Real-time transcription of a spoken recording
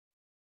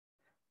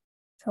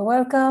So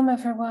welcome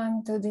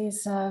everyone to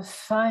this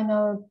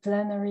final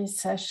plenary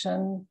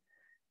session,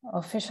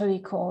 officially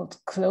called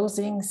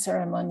Closing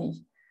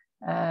Ceremony.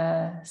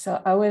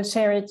 So I will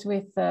share it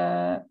with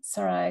Sarah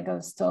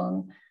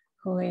Egglestone,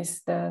 who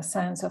is the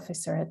science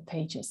officer at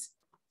Pages.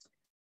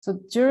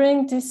 So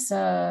during this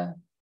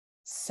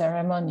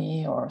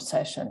ceremony or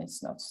session,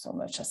 it's not so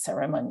much a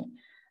ceremony,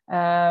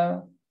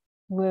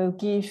 we'll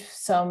give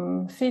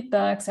some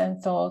feedbacks and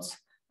thoughts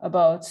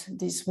about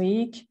this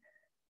week,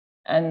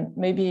 and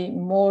maybe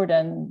more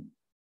than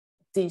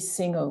this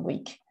single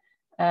week.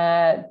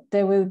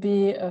 There will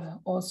be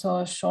also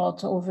a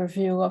short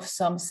overview of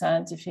some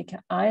scientific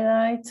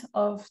highlight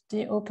of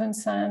the Open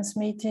Science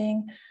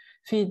meeting,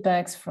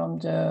 feedbacks from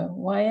the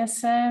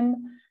YSM,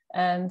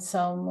 and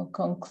some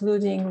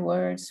concluding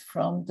words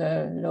from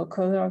the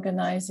local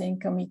organizing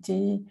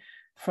committee,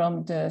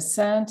 from the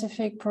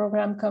scientific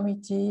program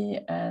committee,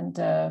 and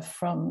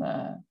from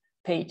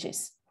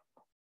Pages.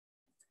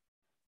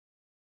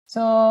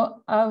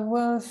 So I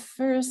will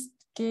first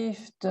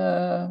give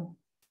the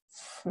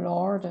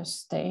floor, the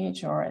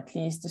stage, or at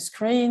least the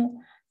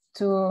screen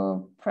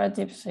to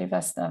Pradeep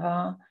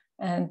Srivastava,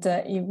 and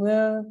he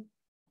will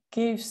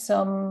give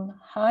some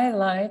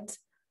highlight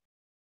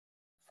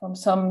from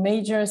some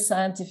major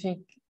scientific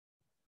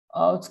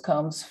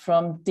outcomes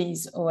from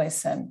these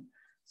OSM.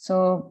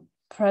 So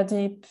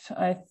Pradeep,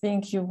 I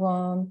think you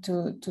want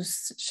to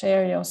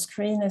share your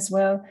screen as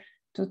well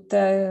to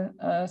tell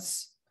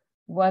us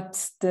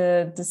what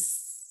the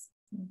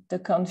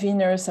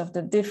conveners of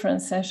the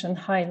different sessions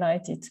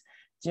highlighted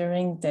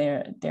during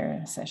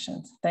their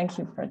sessions. Thank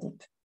you,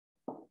 Pradeep.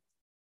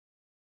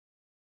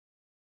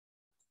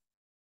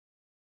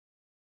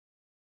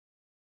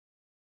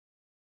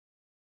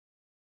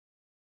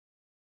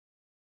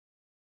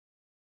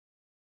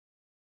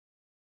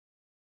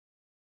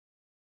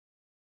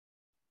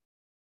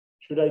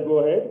 Should I go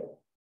ahead?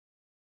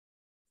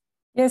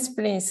 Yes,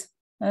 please.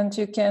 And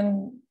you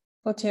can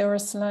put your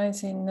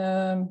slides in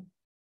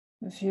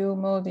view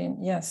mode,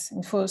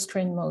 in full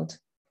screen mode.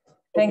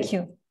 Thank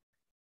you.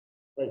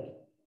 Right.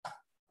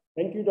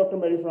 Thank you, Dr.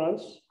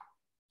 Marie-France.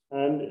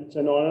 And it's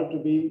an honor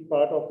to be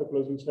part of the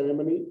closing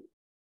ceremony.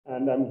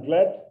 And I'm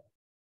glad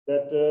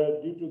that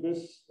due to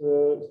this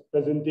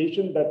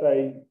presentation that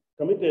I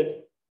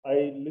committed,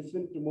 I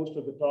listened to most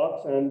of the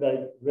talks and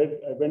I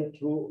went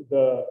through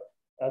the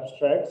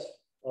abstracts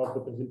of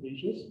the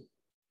presentations.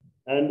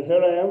 And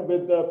here I am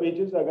with the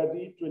Pages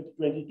Agadi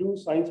 2022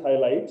 Science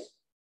Highlights.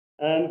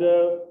 And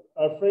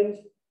our friend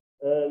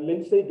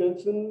Lindsay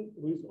Gilson,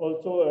 who is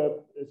also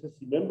a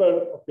SSC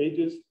member of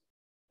Pages,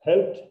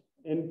 helped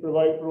in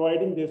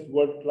providing this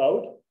word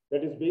cloud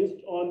that is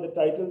based on the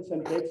titles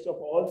and text of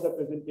all the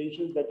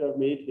presentations that are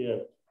made here.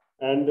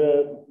 And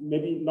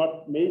maybe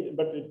not made,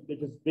 but it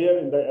is there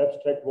in the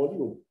abstract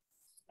volume.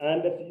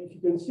 And if you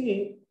can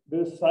see,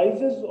 the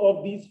sizes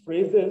of these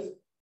phrases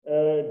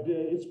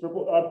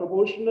are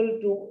proportional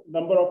to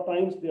number of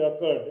times they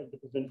occurred in the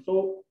present.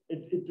 So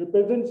it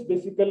represents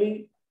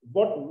basically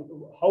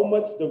how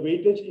much the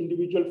weightage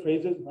individual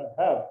phrases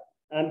have.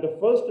 And the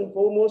first and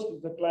foremost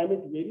is the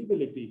climate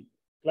variability,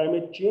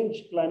 climate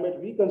change, climate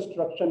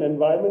reconstruction,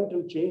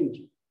 environmental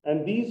change.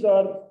 And these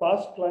are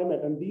past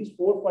climate, and these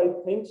 4 or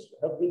 5 things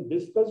have been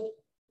discussed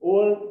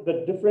over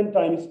the different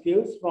time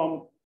scales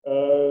from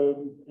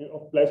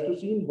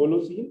Pleistocene,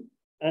 Holocene,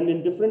 and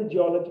in different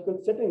geological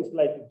settings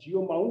like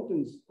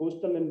geomountains,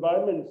 coastal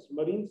environments,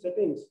 marine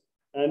settings,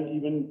 and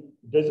even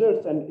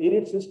deserts and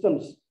arid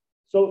systems.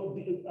 So,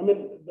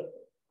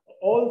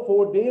 all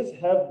 4 days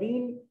have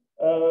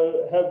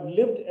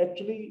lived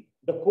actually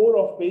the core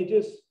of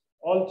Pages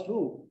all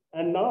through.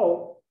 And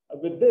now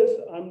with this,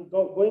 I'm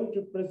going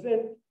to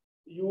present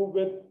you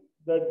with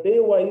the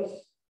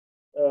day-wise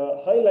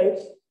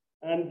highlights.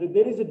 And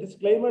there is a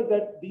disclaimer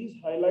that these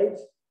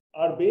highlights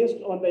are based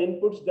on the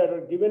inputs that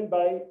are given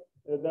by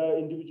the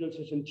individual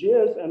session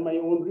chairs and my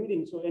own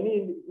reading. So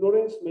any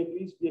ignorance may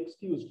please be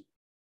excused.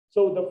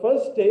 So the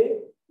first day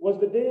was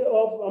the day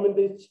of,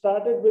 they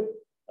started with,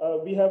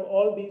 we have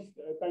all these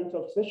kinds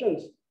of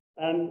sessions.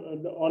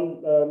 And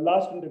on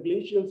last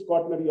interglacials,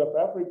 quaternary of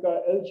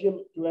Africa, LGM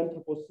to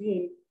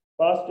Anthropocene,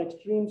 past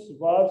extremes,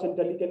 valves and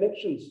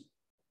teleconnections.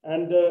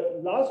 And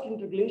last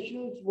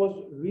interglacials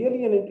was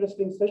really an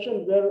interesting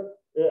session where,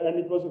 and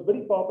it was a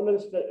very popular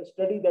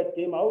study that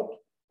came out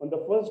on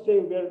the first day,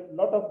 where a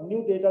lot of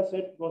new data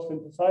set was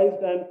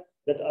synthesized and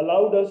that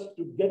allowed us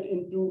to get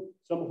into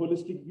some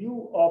holistic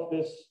view of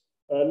this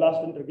last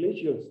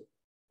interglacials.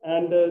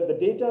 And the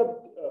data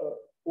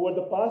over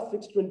the past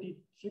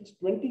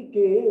 620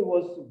 Ka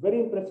was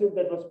very impressive,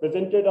 that was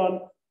presented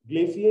on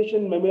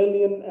glaciation,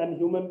 mammalian and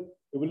human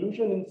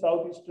evolution in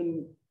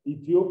southeastern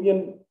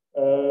Ethiopian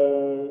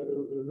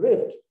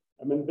rift.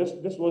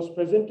 This was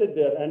presented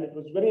there and it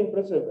was very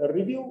impressive. A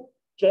review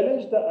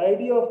challenged the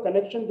idea of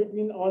connection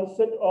between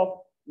onset of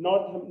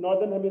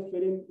northern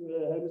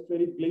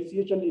hemispheric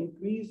glaciation,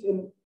 increase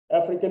in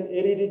African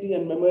aridity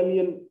and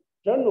mammalian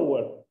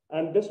turnover.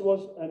 And this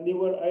was a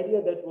newer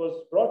idea that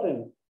was brought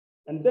in.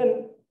 And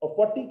then a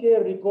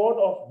 40K record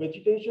of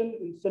vegetation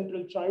in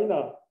central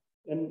China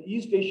an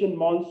East Asian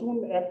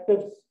monsoon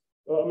active,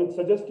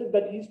 suggested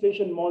that East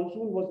Asian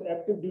monsoon was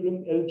active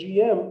during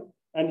LGM,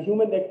 and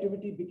human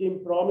activity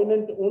became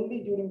prominent only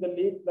during the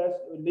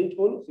late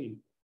Holocene.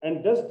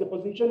 And thus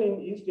deposition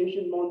in East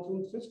Asian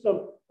monsoon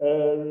system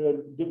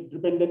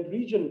dependent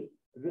region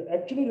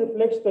actually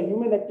reflects the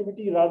human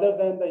activity rather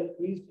than the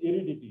increased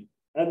aridity.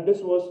 And this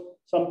was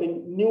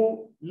something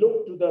new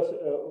look to the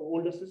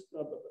older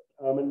system,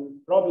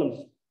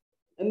 problems.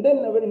 And then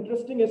a very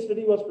interesting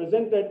study was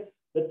presented.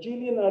 The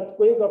Chilean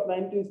earthquake of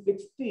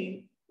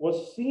 1960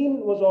 was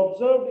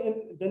observed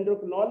in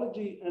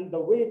dendrochronology, and the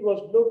way it was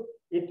looked,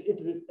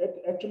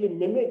 it actually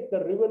mimicked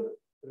the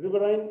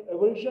riverine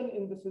erosion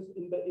in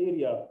the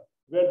area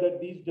where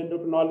these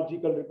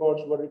dendrochronological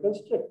records were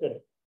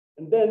reconstructed.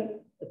 And then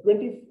a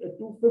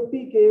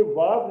 250K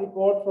WAV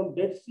record from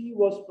Dead Sea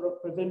was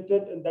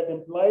presented, and that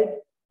implied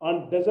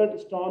on desert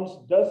storms,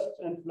 dust,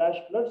 and flash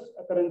floods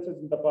occurrences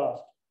in the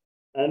past.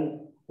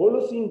 And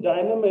Holocene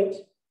dynamics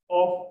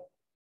of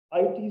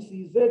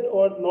ITCZ,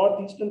 or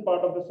northeastern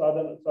part of the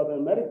Southern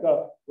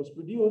America, was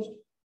produced,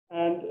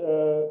 and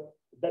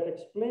that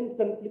explained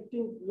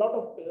lot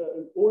of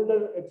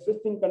older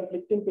existing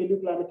conflicting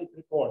paleoclimatic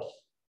records.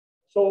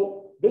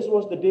 So this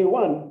was the day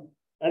one,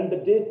 and the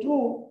day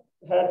two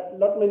had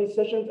many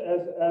sessions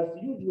as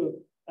usual,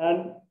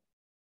 and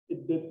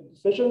the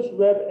sessions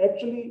were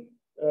actually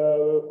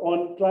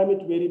on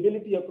climate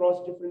variability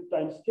across different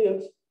time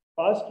scales,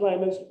 past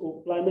climate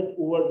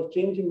over the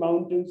changing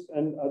mountains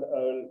and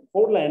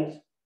forelands.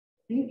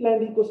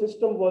 Peatland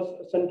ecosystem was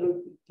a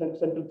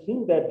central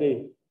theme that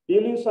day.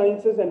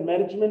 Paleosciences and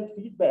management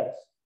feedbacks,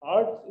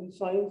 arts in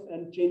science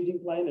and changing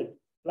planet,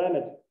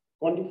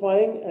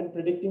 quantifying and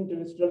predicting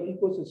terrestrial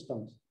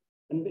ecosystems.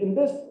 And in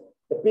this,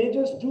 the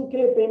pages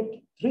 2K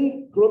and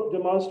 3 group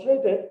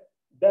demonstrated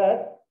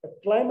that a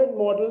climate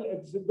model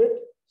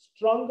exhibit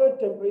stronger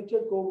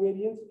temperature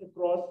covariance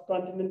across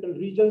continental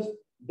regions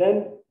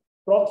than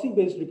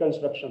proxy-based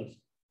reconstructions.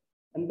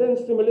 And then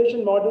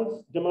simulation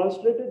models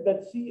demonstrated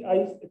that sea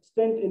ice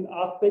extent in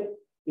Arctic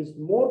is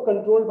more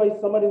controlled by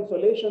summer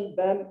insolation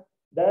than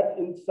that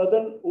in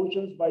southern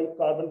oceans by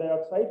carbon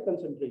dioxide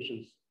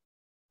concentrations.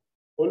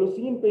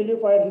 Holocene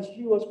paleofire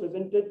history was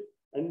presented,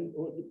 and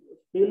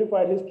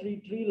paleofire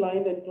history, tree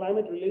line, and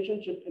climate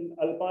relationship in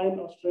alpine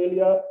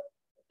Australia,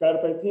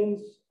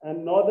 Carpathians,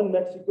 and northern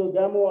Mexico,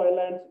 Gamo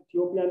Islands,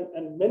 Ethiopian,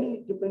 and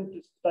many different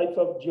types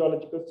of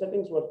geological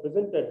settings were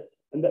presented.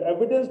 And the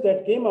evidence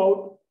that came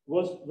out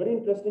was very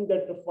interesting,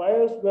 that the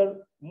fires were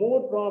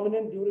more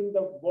prominent during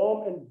the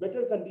warm and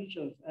wetter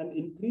conditions, and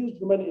increased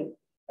human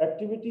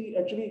activity.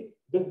 Actually,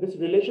 this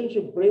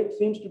relationship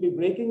seems to be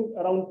breaking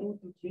around 2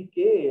 to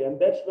 3K. And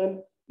that's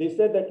when they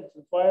said that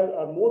fires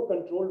are more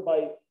controlled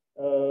by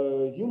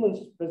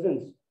humans'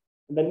 presence.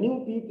 And the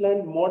new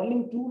peatland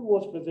modeling tool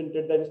was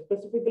presented that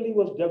specifically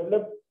was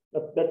developed,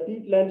 that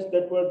peatlands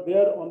that are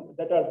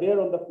there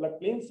on the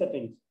floodplain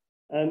settings.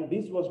 And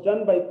this was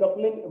done by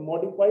coupling a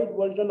modified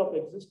version of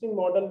existing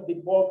model,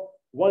 DIGBOG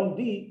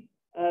 1D,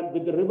 and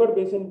with the river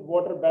basin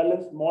water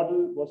balance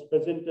model was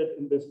presented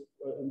in this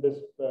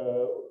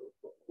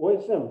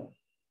OSM.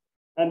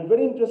 And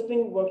very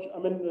interesting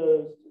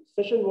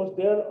session was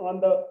there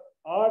on the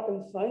art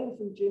and science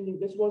in changing.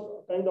 This was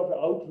a kind of an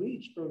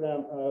outreach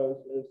program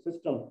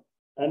system,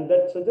 and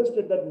that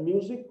suggested that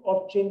music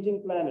of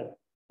changing planet.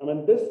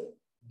 This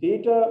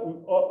data,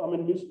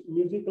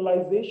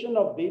 musicalization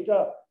of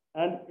data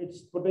and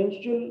its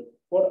potential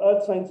for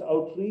earth science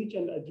outreach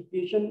and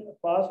education,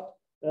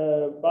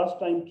 past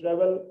time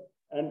travel,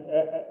 and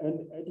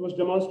it was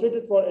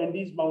demonstrated for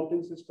Andes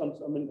mountain systems,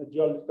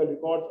 geological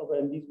records of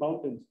Andes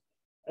mountains.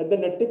 And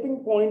then a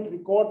tipping point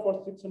record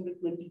for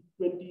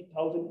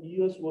 620,000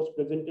 years was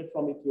presented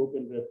from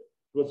Ethiopian Rift.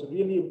 It was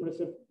really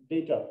impressive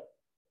data.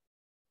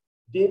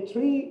 Day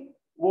 3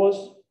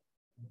 was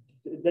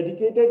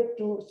dedicated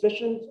to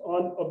sessions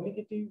on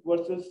obliquity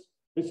versus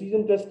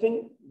precision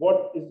testing,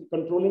 what is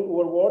controlling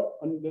over what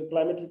on the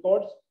climate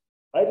records,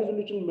 high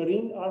resolution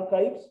marine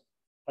archives,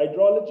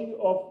 hydrology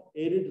of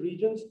arid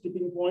regions,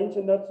 tipping points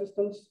in earth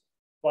systems,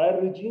 fire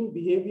regime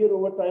behavior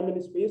over time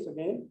and space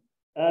again,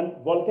 and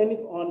volcanic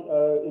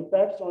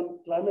impacts on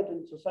climate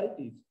and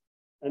societies.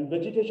 And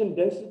vegetation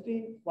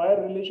density,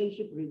 fire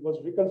relationship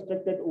was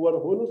reconstructed over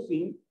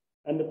Holocene,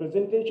 and the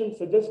presentation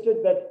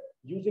suggested that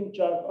using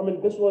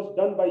this was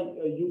done by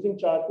using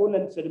charcoal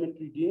and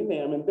sedimentary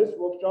DNA. This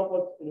workshop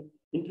was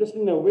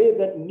interesting in a way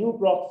that new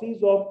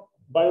proxies of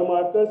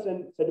biomarkers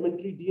and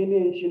sedimentary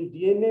DNA, ancient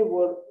DNA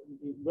were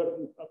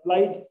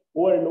applied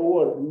over and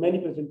over in many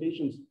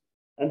presentations.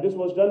 And this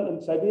was done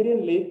on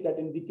Siberian lake that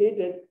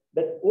indicated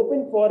that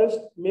open forest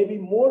may be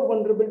more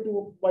vulnerable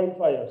to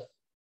wildfires.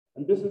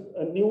 And this is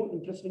a new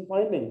interesting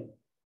finding.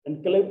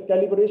 And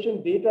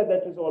calibration data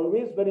that is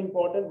always very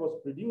important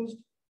was produced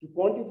to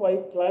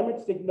quantify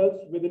climate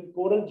signals within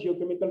coral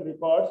geochemical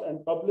records,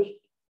 and published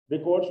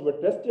records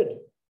were tested.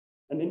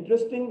 An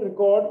interesting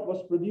record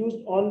was produced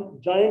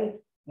on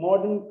giant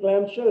modern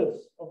clamshells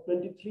of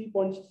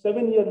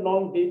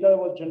 23.7-year-long data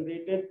was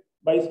generated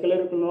by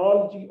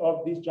sclerochronology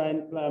of these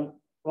giant clam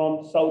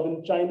from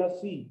southern China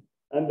Sea.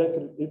 and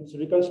it's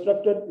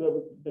reconstructed,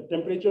 the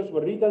temperatures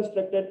were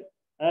reconstructed,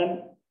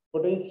 and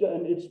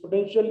its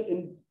potential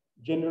in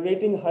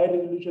generating high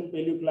resolution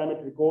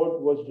paleoclimate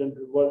record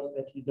was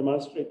actually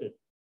demonstrated.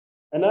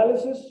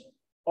 Analysis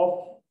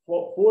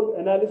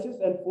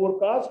and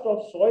forecast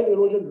of soil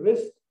erosion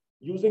risk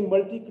using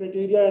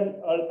multi-criteria and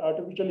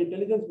artificial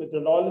intelligence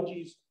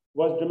methodologies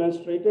was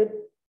demonstrated.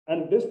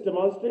 And this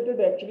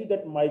demonstrated actually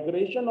that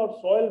migration of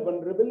soil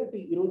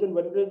vulnerability, erosion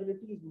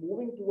vulnerability, is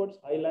moving towards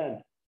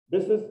highland.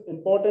 This is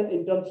important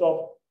in terms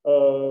of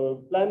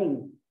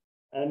planning.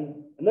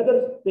 And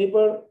another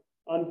paper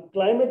on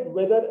climate,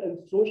 weather, and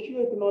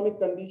socio-economic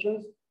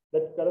conditions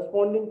that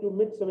corresponding to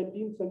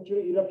mid-17th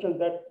century eruptions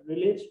that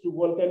relates to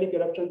volcanic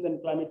eruptions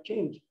and climate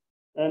change.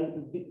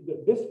 And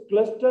this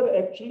cluster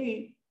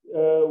actually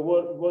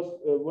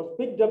was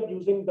picked up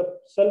using the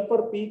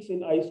sulfur peaks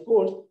in ice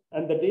cores,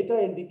 and the data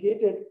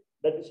indicated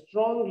that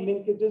strong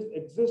linkages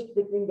exist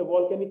between the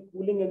volcanic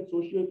cooling and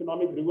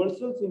socio-economic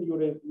reversals in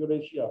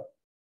Eurasia.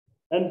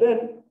 And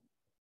then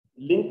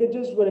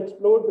linkages were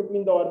explored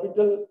between the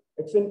orbital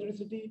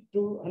eccentricity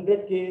to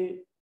 100K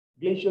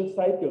glacial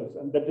cycles.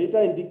 And the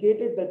data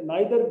indicated that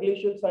neither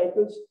glacial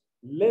cycles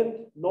length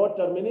nor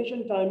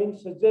termination timing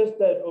suggests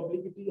that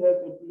obliquity has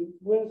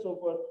influence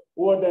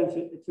over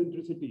the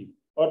eccentricity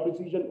or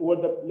precision over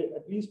the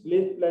at least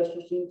late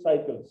Pleistocene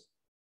cycles.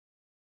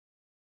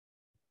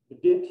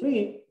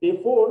 Day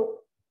 4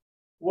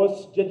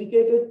 was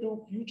dedicated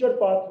to future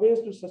pathways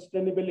to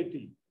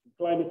sustainability,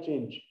 climate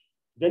change,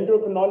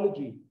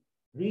 dendrochronology,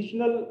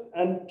 regional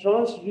and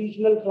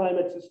trans-regional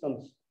climate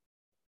systems,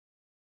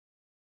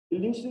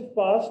 elusive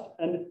past,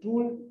 and a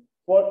tool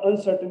for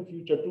uncertain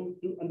future,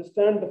 to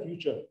understand the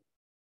future.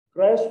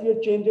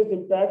 Cryosphere changes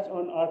impacts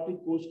on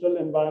Arctic coastal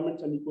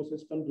environments and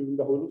ecosystems during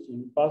the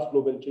Holocene, past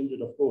global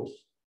changes, of course.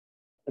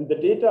 And the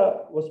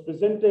data was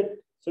presented,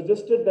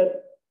 suggested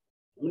that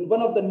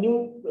one of the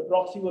new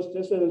proxy was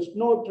tested, a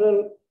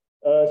snow-neutral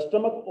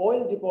stomach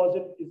oil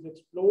deposit is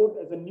explored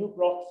as a new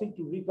proxy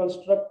to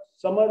reconstruct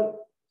summer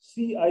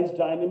sea ice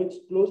dynamics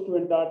close to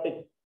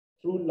Antarctic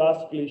through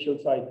last glacial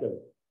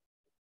cycle.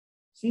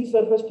 Sea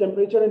surface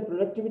temperature and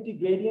productivity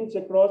gradients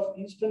across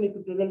eastern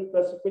equatorial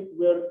Pacific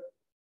were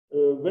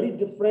very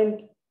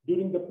different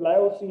during the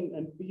Pliocene,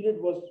 and period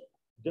was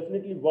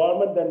definitely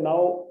warmer than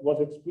now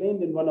was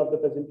explained in one of the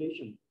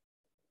presentations.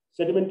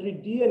 Sedimentary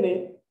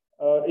DNA,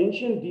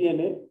 ancient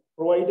DNA,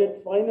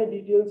 provided finer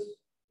details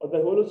of the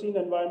Holocene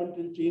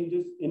environmental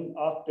changes in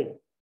Arctic.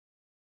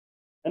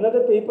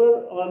 Another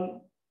paper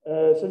on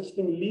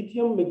suggesting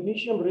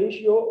lithium-magnesium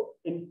ratio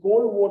in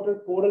cold water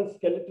coral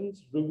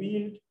skeletons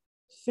revealed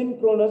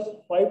synchronous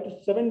 5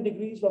 to 7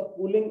 degrees of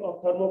cooling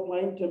of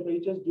thermocline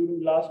temperatures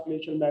during last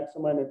glacial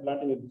maxima in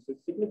Atlantic. This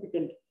is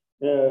significant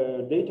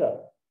data.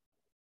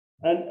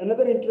 And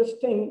another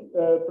interesting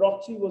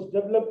proxy was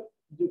developed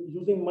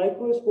using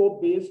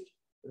microscope-based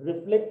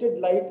reflected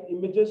light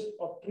images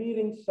of tree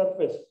ring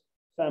surface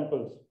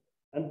samples.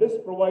 And this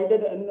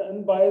provided an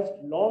unbiased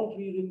long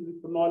tree ring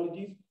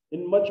chronologies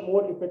in much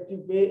more effective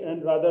way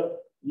and rather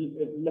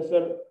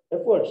lesser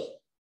efforts.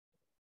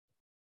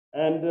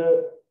 And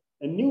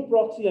a new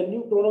proxy, a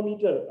new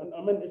chronometer, and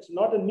I mean, it's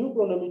not a new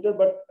chronometer,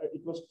 but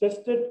it was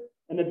tested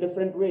in a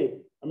different way.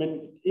 I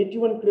mean,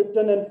 81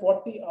 krypton and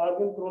 40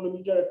 argon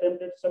chronometer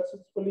attempted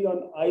successfully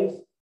on ice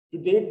to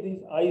date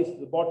these ice,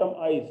 the bottom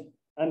ice.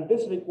 And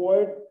this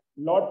required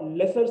lot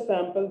lesser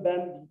sample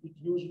than it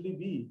usually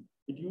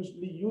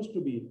used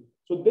to be.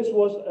 So this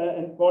was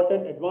an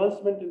important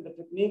advancement in the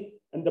technique,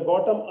 and the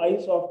bottom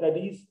ice of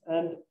Tadis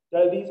and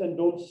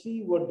Dome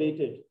C were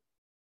dated.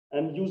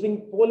 And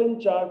using pollen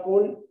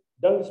charcoal,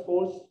 dung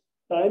spores,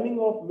 timing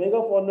of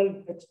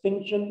megafaunal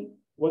extinction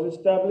was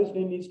established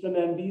in Eastern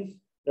Andes.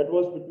 That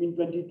was between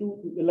 22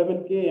 to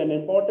 11K. An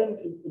important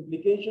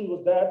implication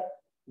was that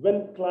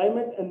when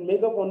climate and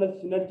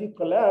megafaunal synergy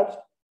collapsed,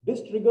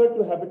 this triggered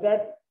to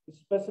habitat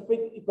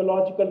specific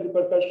ecological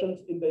repercussions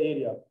in the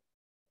area.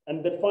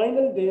 And the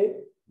final day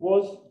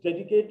was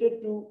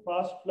dedicated to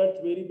past floods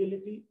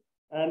variability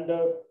and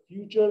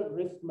future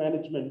risk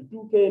management,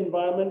 2K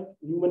environment,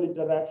 human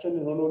interaction,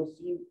 and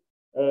Holocene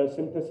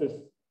synthesis,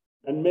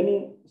 and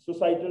many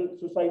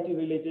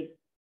society-related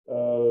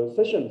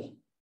sessions.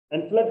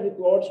 And flood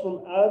records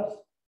from Alps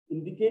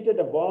indicated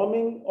a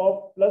warming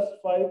of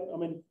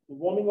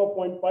warming of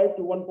 0.5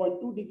 to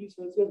 1.2 degrees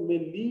Celsius may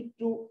lead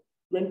to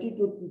 20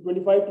 to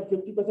 25 to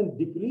 50%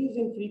 decrease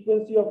in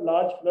frequency of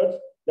large floods,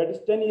 that is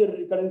 10-year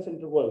recurrence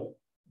interval.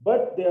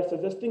 But they are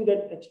suggesting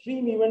that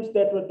extreme events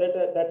that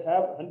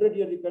have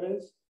 100-year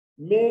recurrence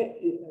may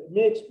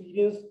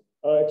experience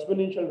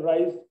exponential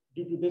rise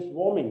due to this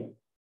warming.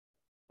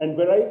 And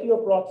variety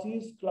of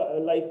proxies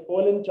like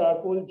pollen,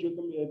 charcoal,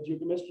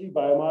 geochemistry,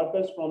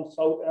 biomarkers from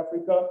South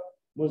Africa,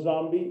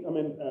 Mozambique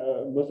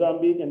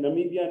and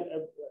Namibia, and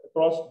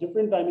across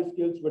different time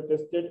scales were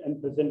tested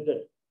and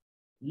presented.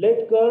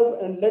 Lead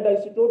curve and lead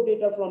isotope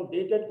data from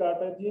dated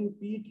Carpathian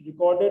peat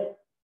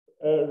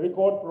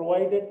record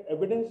provided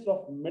evidence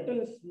of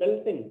metal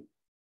smelting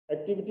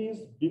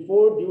activities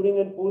before, during,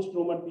 and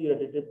post-Roman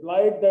period. It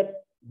implied that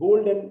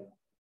gold and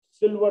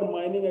silver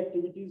mining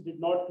activities did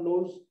not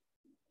close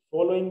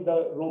following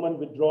the Roman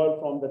withdrawal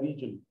from the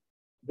region.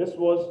 This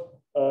was,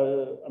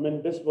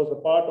 this was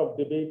a part of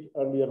debate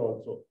earlier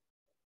also.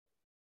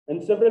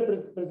 And several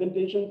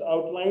presentations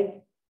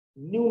outlined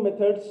new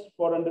methods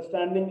for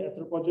understanding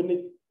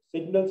anthropogenic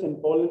signals in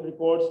pollen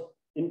records,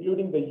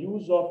 including the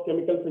use of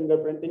chemical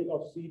fingerprinting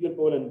of cereal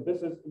pollen.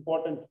 This is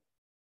important.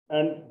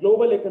 And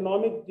global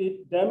economic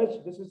damage,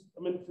 this is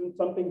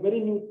something very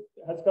new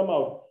has come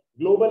out.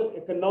 Global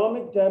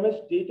economic damage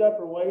data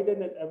provided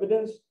an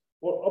evidence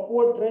for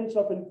upward trends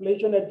of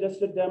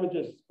inflation-adjusted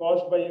damages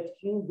caused by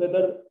extreme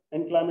weather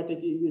and climatic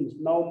events.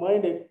 Now,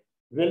 mind it,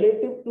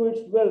 relative to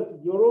its wealth,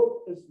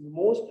 Europe is the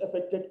most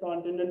affected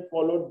continent,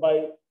 followed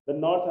by the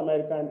North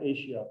America and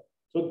Asia.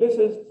 So this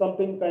is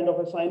something kind of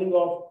a signing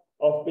off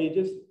of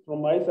pages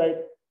from my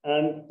side.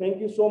 And thank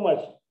you so much.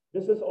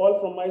 This is all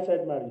from my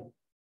side, Mary.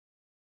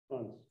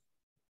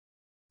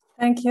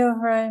 Thank you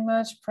very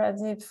much,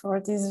 Pradeep, for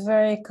this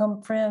very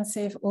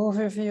comprehensive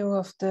overview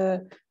of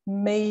the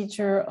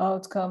major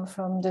outcome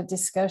from the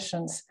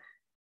discussions.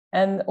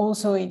 And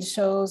also it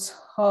shows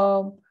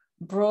how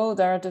broad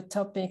are the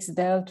topics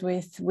dealt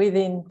with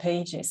within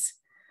pages.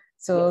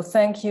 So yes,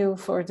 thank you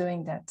for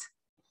doing that.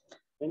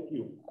 Thank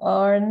you.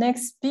 Our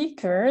next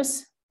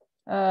speakers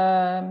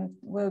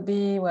will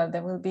be,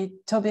 there will be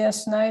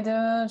Tobias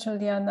Schneider,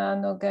 Juliana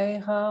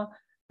Nogueira,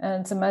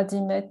 and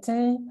Madi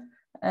Mete,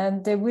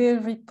 and they will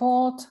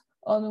report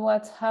on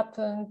what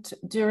happened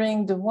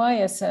during the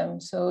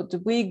YSM, so the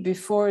week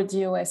before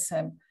the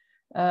OSM.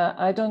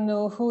 I don't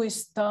know who is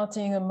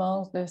starting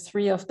among the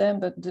three of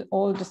them, but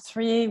all the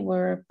three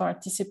were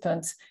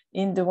participants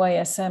in the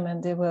YSM,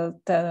 and they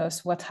will tell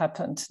us what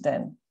happened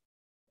then.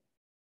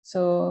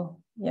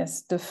 So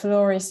yes, the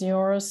floor is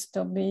yours,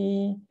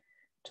 Toby,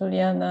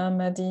 Juliana,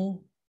 Madi.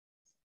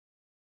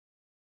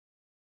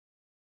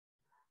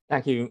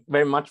 Thank you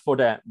very much for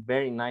the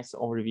very nice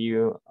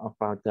overview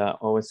about the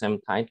OSM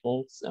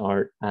titles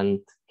and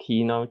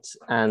keynotes.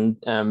 And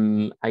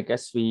I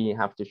guess we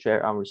have to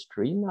share our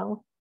screen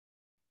now.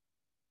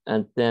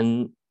 And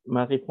then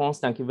Marie-France,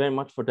 thank you very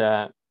much for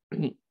the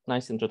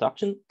nice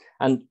introduction.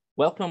 And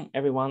welcome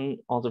everyone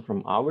also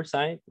from our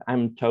side.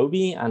 I'm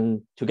Toby,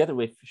 and together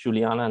with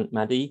Juliana and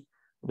Madi,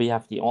 we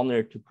have the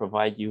honor to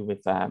provide you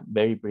with a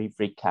very brief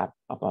recap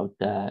about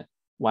the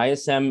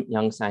YSM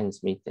Young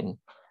Science Meeting.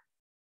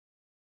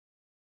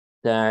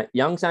 The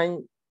Young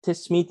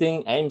Scientists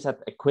Meeting aims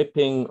at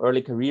equipping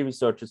early career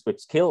researchers with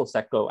skills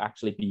that go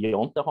actually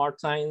beyond the hard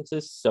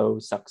sciences, so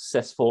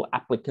successful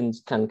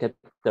applicants can get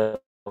the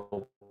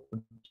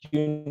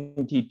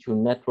opportunity to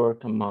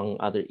network among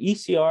other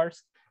ECRs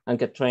and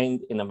get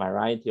trained in a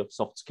variety of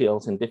soft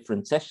skills in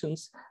different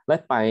sessions,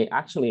 led by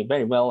actually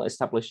very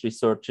well-established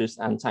researchers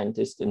and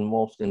scientists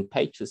involved in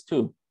pages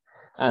too.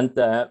 And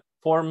the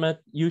format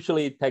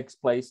usually takes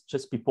place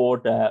just before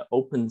the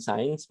Open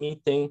Science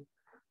Meeting.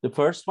 The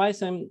first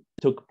YSM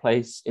took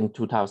place in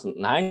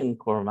 2009 in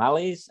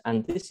Corvallis,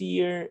 and this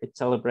year it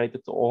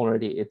celebrated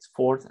already its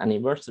 4th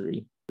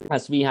anniversary.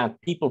 As we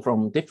had people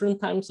from different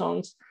time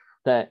zones,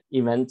 the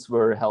events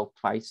were held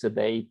twice a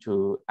day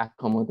to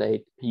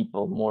accommodate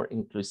people more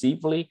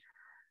inclusively.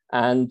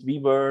 And we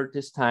were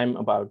this time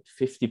about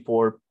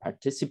 54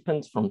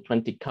 participants from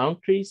 20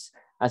 countries.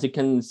 As you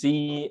can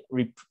see,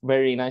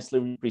 very nicely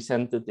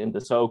represented in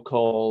the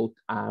so-called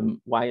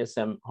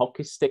YSM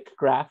hockey stick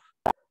graph.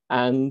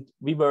 And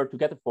we were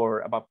together for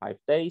about 5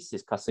 days,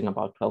 discussing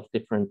about 12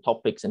 different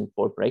topics in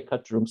 4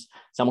 breakout rooms.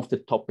 Some of the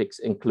topics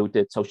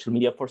included social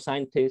media for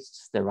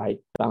scientists, the right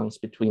balance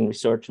between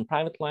research and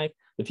private life,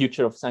 the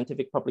future of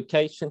scientific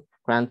publication,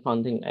 grant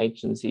funding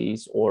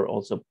agencies, or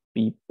also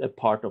be a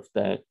part of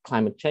the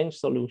climate change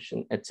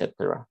solution,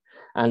 etc.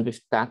 And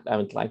with that, I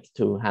would like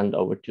to hand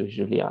over to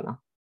Juliana.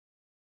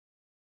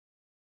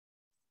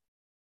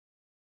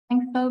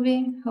 Thanks,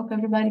 Toby. Hope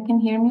everybody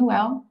can hear me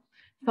well.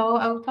 So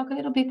I will talk a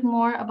little bit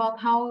more about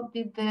how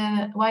did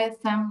the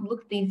YSM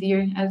look this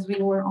year as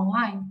we were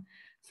online.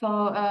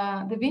 So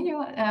the venue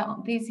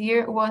this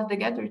year was the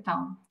Gather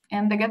Town.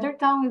 And the Gather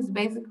Town is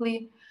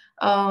basically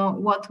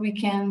what we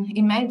can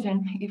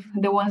imagine if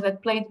the ones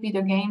that played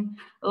video game,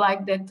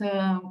 like that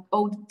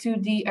old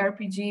 2D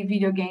RPG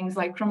video games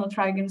like Chrono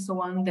Trigger and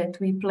so on that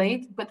we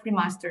played, but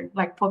remastered,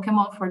 like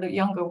Pokemon for the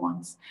younger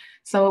ones.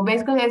 So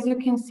basically, as you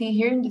can see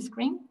here in the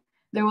screen,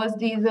 there was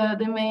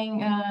the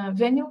main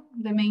venue,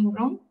 the main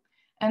room.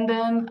 And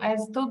then,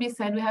 as Toby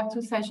said, we have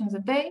 2 sessions a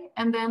day.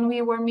 And then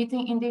we were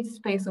meeting in this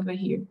space over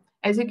here.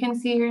 As you can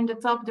see here in the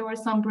top, there were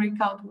some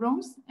breakout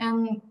rooms.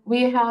 And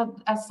we had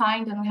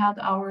assigned and we had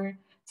our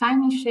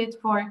timing sheet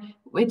for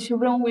which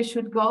room we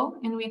should go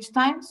in which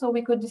time. So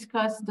we could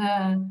discuss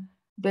the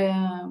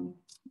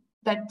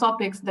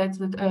topics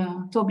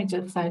that Toby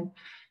just said.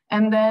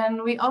 And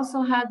then we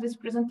also had this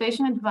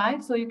presentation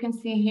advice. So you can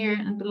see here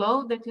and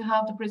below that you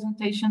have the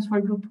presentations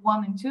for group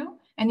 1 and 2.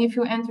 And if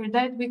you enter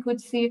that, we could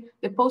see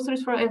the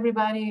posters for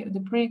everybody, the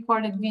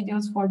pre-recorded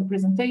videos for the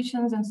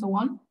presentations and so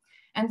on.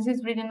 And this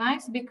is really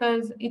nice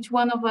because each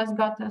one of us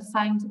got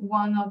assigned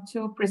 1 or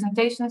 2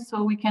 presentations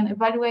so we can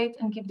evaluate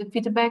and give the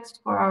feedbacks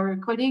for our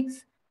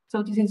colleagues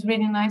So this is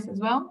really nice as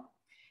well.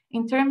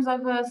 In terms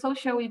of a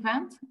social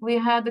event, we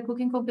had the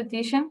cooking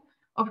competition.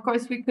 Of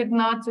course, we could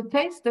not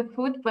taste the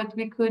food, but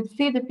we could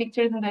see the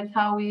pictures, and that's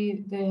how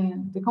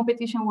the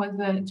competition was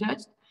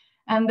judged.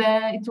 And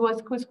it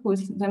was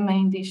couscous, the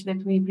main dish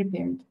that we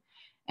prepared.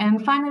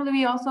 And finally,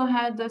 we also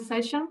had a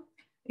session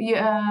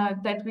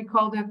that we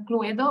called the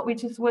Cluedo,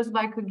 which was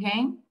like a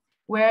game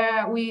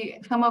where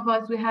some of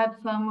us had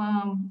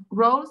some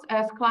roles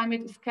as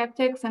climate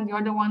skeptics and the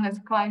other one as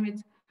climate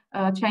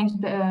change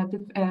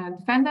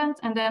defendants.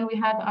 And then we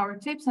had our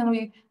tips, and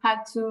we had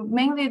to,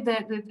 mainly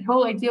the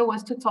whole idea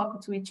was to talk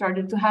to each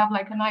other, to have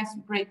like a nice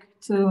break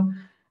to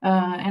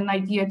an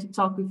idea to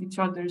talk with each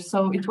other.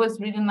 So it was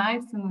really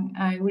nice, and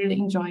I really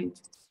enjoyed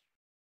it.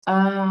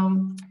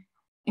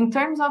 In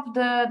terms of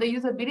the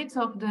usability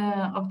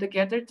of the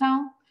Gather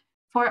Town,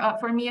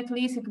 for me at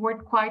least, it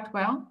worked quite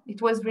well. It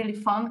was really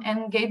fun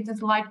and gave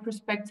this light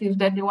perspective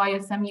that the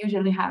YSM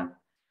usually have.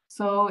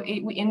 So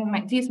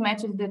this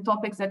matches the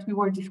topics that we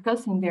were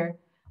discussing there.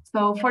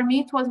 So for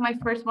me, it was my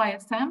first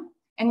YSM.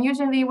 And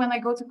usually when I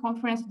go to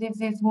conference, this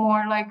is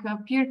more like a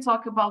peer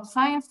talk about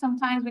science.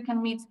 Sometimes we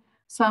can meet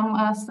some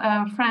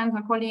friends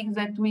or colleagues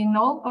that we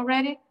know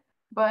already.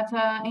 But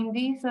in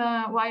this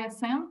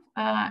YSM,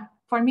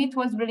 for me, it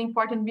was really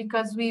important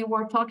because we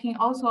were talking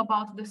also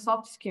about the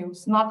soft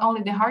skills, not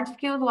only the hard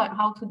skills, like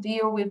how to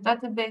deal with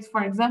database,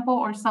 for example,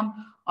 or some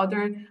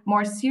other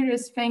more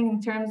serious thing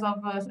in terms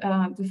of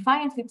the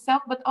science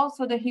itself, but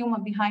also the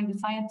human behind the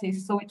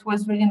scientist. So it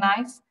was really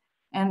nice.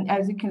 And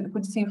as you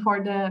could see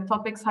for the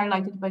topics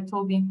highlighted by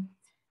Toby.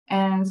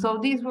 And so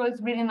this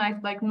was really nice,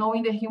 like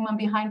knowing the human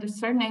behind the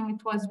surname.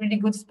 It was really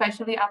good,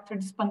 especially after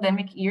this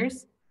pandemic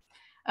years.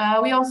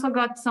 We also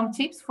got some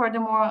tips for the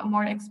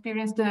more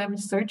experienced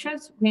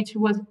researchers, which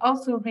was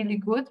also really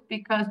good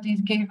because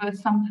this gave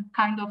us some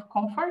kind of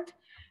comfort.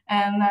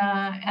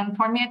 And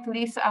for me, at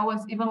least, I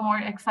was even more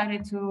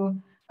excited to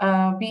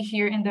be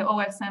here in the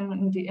OSM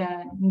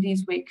in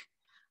this week.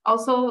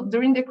 Also,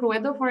 during the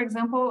Cluedo, for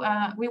example,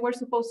 we were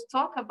supposed to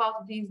talk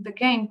about the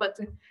game, but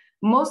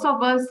most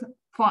of us,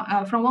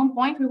 from one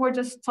point, we were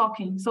just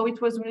talking. So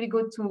it was really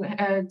good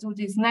to do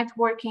this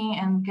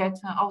networking and get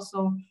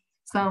also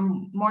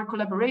some more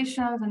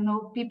collaborations and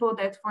know people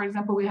that, for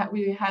example,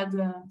 we had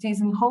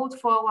this in hold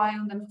for a while,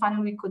 and then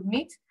finally we could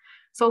meet.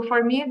 So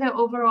for me, the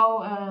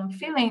overall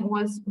feeling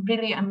was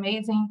really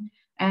amazing.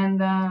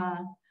 And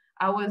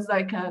I was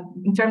like,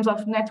 in terms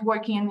of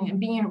networking and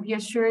being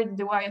reassured,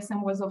 the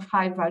YSM was of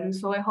high value.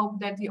 So I hope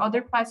that the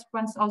other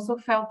participants also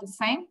felt the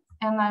same.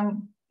 And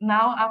I'm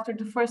now, after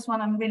the first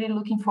one, I'm really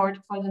looking forward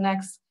for the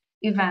next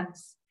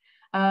events.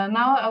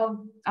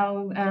 Now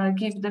I'll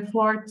give the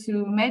floor to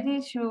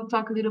Mehdi. She will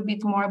talk a little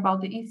bit more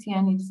about the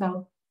ECN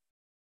itself.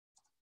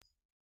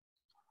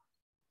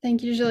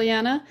 Thank you,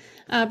 Juliana.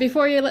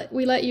 Before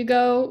we let you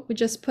go, we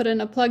just put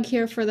in a plug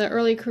here for the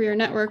Early Career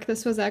Network.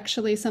 This was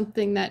actually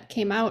something that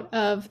came out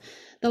of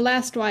the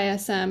last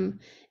YSM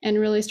and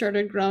really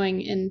started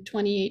growing in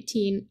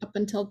 2018 up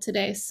until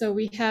today. So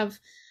we have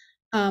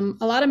a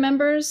lot of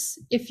members.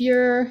 If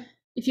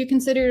you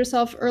consider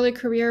yourself early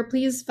career,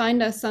 please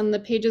find us on the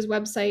Pages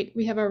website.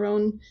 We have our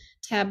own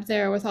tab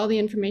there with all the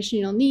information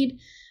you'll need.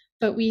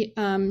 But we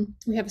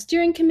have a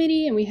steering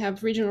committee and we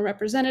have regional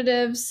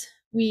representatives.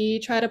 We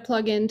try to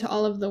plug into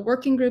all of the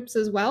working groups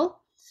as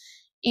well.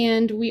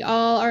 And we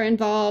all are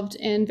involved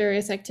in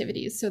various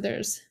activities. So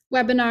there's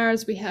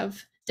webinars, we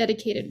have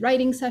dedicated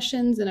writing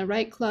sessions and a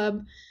write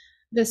club.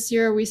 This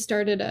year we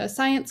started a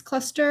science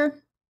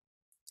cluster,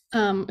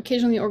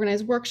 occasionally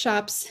organize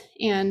workshops,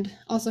 and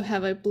also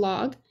have a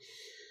blog.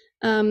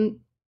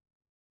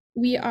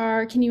 We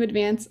are, can you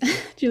advance,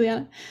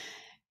 Juliana?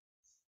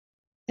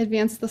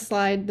 Advance the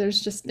slide.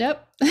 There's just,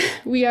 yep.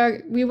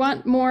 We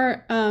want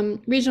more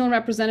regional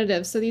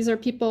representatives. So these are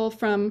people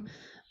from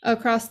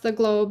across the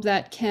globe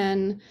that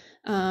can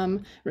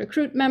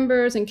recruit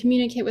members and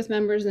communicate with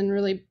members and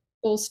really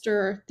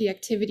bolster the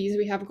activities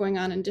we have going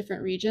on in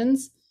different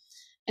regions.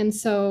 And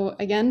so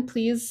again,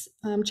 please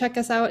check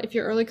us out. If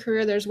you're early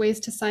career, there's ways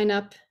to sign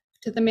up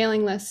to the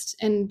mailing list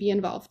and be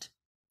involved.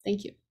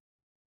 Thank you.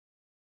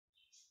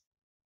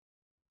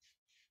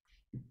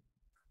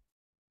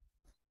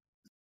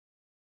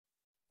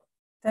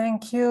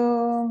 Thank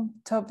you,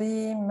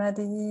 Toby,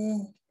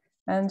 Maddie,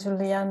 and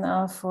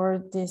Juliana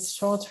for this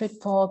short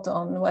report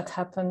on what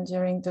happened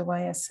during the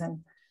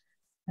YSM.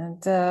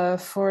 And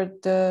for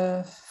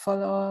the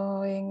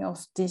following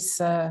of this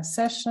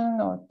session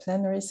or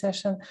plenary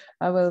session,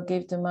 I will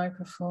give the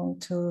microphone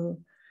to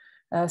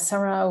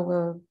Sarah, who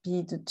will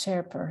be the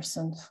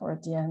chairperson for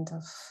the end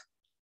of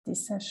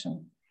this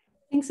session.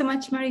 Thanks so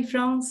much,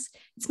 Marie-France.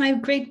 It's my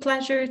great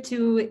pleasure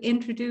to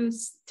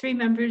introduce 3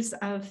 members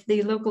of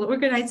the local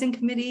organizing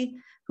committee,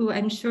 who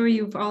I'm sure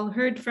you've all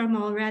heard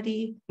from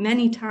already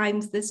many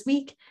times this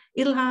week,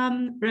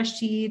 Ilham,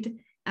 Rashid,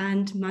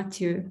 and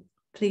Mathieu.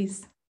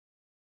 Please.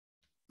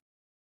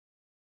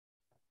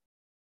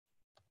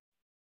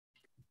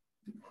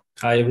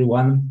 Hi,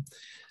 everyone.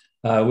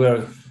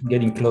 We're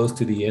getting close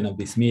to the end of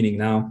this meeting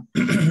now.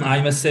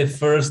 I must say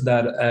first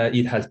that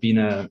it has been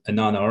an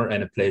honor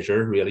and a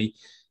pleasure, really,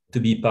 to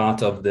be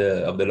part of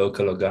the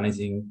local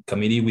organizing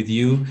committee with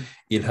you,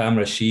 Ilham,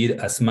 Rashid,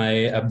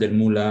 Asmae,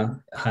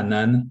 Abdelmoula,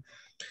 Hanan.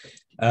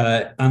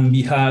 On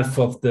behalf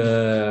of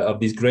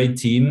this great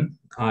team,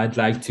 I'd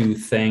like to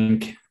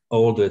thank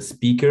all the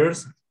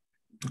speakers,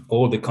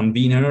 all the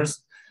conveners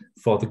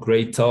for the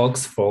great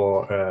talks,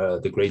 for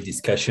the great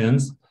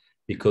discussions,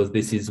 because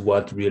this is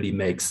what really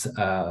makes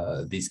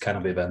these kind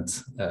of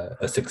events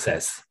a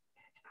success.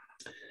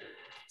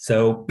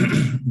 So,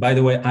 by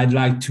the way, I'd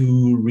like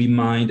to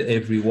remind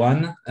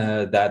everyone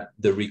that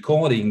the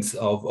recordings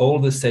of all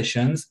the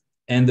sessions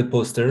and the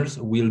posters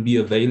will be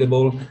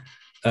available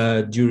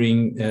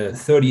during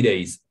 30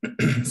 days.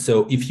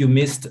 So if you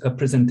missed a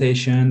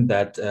presentation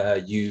that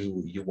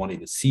you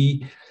wanted to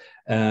see,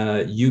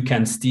 you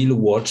can still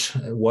watch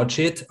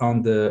it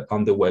on the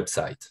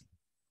website.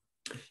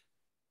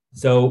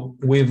 So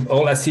we've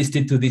all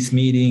assisted to this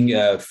meeting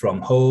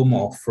from home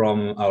or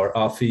from our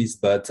office,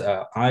 but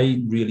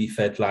I really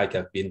felt like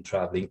I've been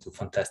traveling to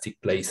fantastic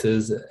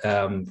places,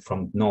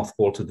 from North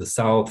Pole to the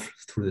South,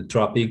 through the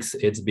tropics.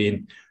 It's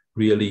been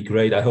really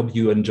great. I hope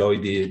you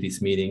enjoyed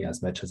this meeting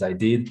as much as I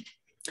did.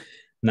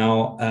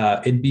 Now,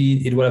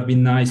 it would have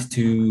been nice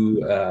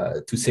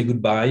to say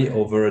goodbye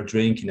over a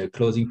drink in a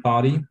closing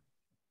party,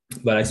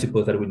 but I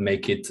suppose that would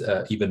make it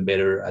even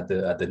better at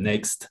the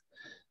next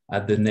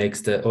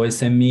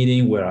OSM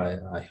meeting, where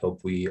I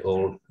hope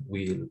we'll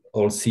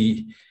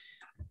see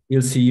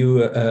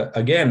you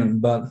again.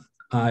 But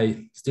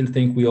I still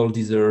think we all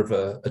deserve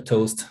a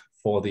toast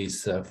for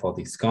this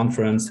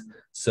conference.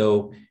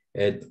 So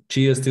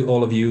cheers to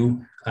all of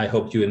you. I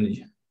hope you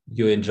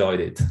enjoyed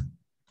it.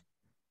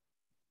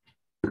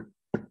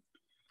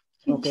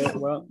 Okay,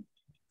 well,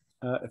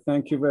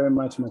 thank you very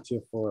much,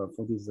 Mathieu, for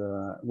these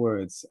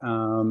words.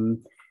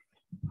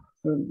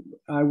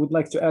 I would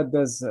like to add,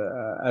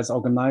 as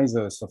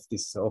organizers of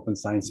this Open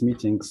Science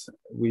meetings,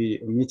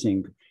 we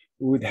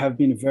would have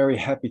been very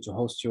happy to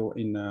host you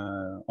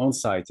on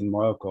site in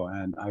Morocco,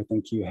 and I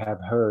think you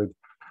have heard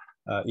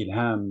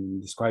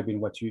Ilham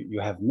describing what you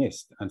have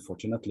missed,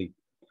 unfortunately.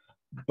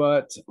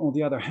 But on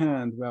the other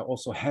hand, we are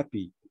also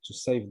happy to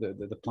save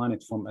the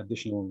planet from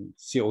additional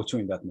CO2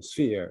 in the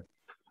atmosphere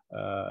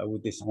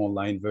with this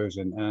online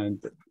version.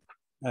 And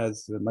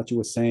as Mathieu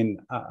was saying,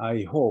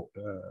 I hope,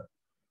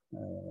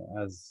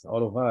 as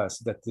all of us,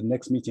 that the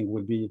next meeting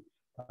will be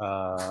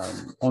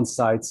on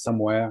site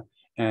somewhere,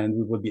 and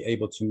we will be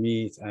able to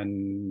meet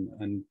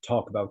and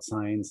talk about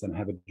science and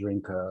have a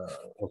drink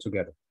all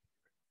together.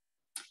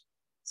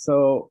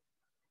 So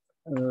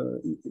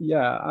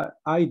yeah,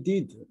 I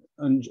did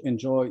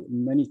enjoy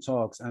many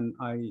talks, and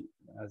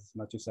as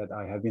Mathieu said,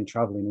 I have been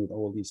traveling with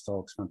all these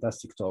talks,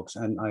 fantastic talks,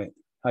 and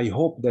I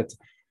hope that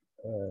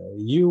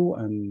you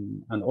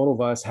and all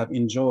of us have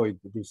enjoyed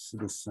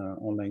this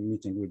online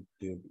meeting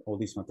with all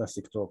these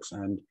fantastic talks,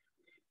 and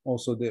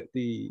also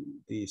the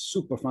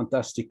super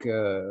fantastic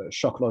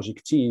Shock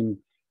Logic team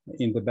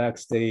in the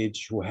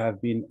backstage, who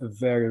have been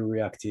very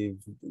reactive.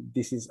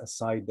 This is a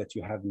side that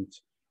you haven't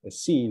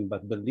seen,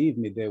 but believe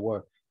me, there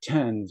were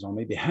tens or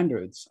maybe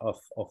hundreds of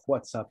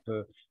WhatsApp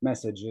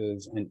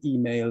messages and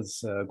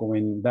emails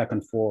going back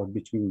and forth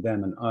between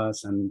them and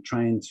us, and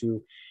trying to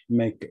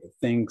make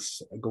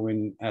things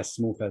going as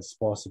smooth as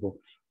possible.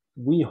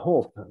 We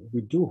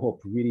do hope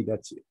really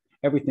that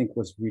everything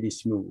was really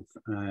smooth,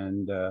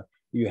 and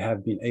you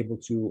have been able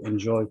to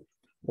enjoy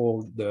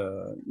all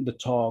the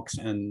talks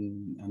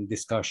and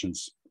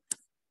discussions.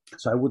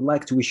 So I would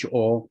like to wish you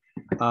all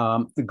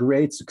a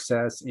great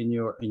success in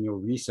your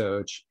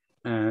research,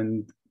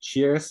 and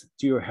cheers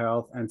to your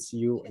health, and see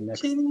you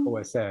next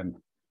OSM.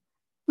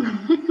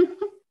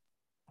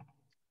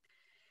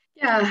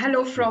 Yeah,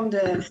 hello from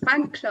the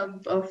fan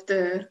club of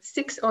the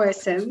 6th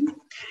OSM.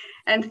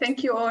 And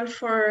thank you all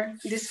for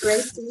this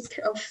great week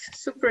of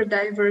super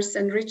diverse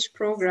and rich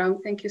program.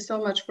 Thank you so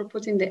much for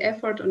putting the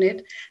effort on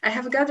it. I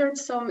have gathered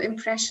some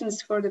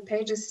impressions for the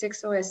pages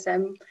 6th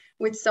OSM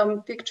with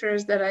some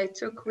pictures that I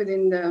took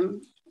within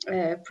the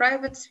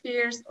private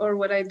spheres, or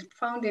what I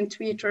found in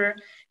Twitter.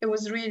 It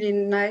was really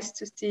nice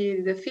to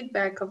see the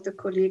feedback of the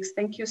colleagues.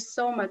 Thank you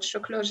so much,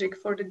 Shock Logic,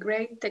 for the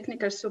great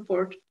technical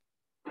support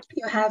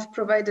you have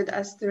provided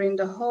us during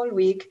the whole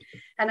week.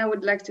 And I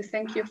would like to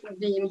thank you for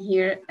being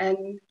here,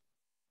 and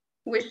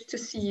wish to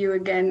see you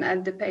again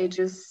at the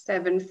pages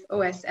 7th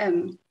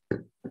OSM.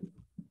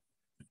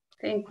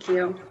 Thank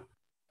you.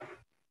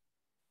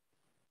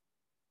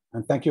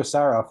 And thank you,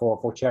 Sarah,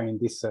 for chairing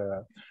this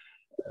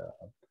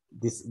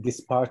this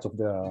part of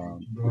the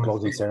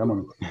closing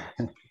ceremony.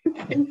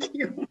 Thank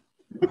you.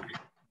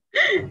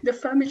 The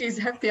family is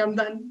happy I'm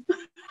done.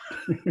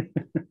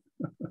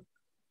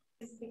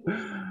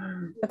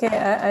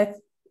 Okay,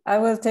 I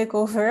will take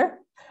over.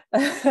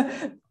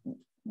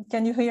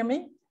 Can you hear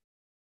me?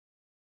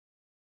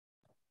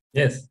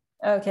 Yes.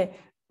 Okay,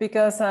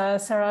 because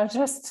Sarah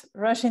just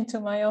rushed into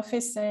my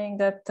office saying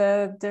that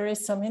there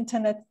is some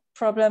internet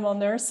problem on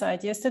their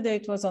side. Yesterday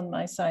it was on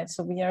my side, so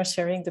we are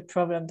sharing the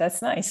problem.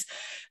 That's nice.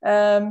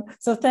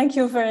 So thank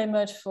you very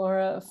much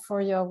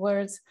for your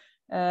words,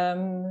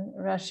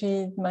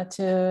 Rashid,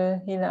 Mathieu,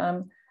 Hilam.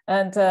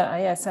 And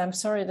yes, I'm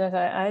sorry that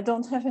I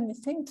don't have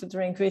anything to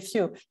drink with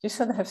you. You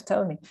should have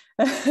told me.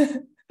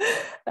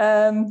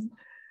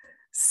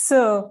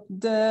 So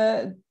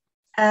the...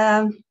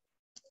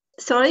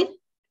 Sorry?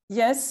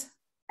 Yes?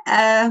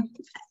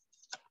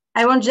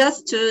 I want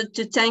just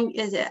to thank,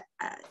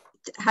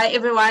 hi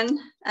everyone.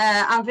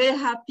 I'm very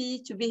happy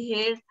to be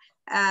here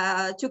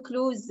to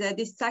close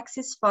this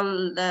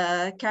successful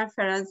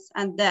conference,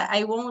 and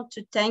I want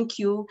to thank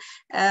you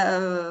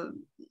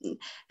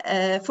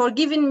for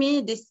giving me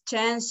this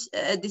chance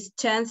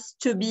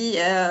to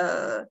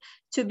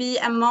be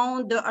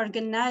among the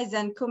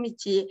organizing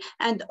committee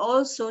and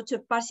also to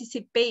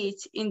participate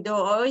in the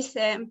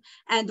OSM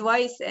and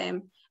YSM,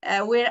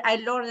 where I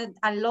learned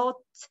a lot,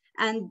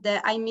 and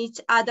I meet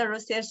other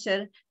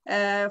researchers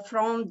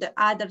from the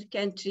other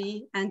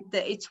country, and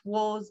it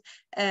was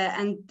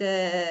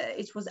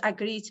a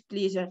great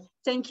pleasure.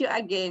 Thank you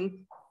again,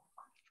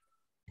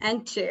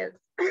 and cheers.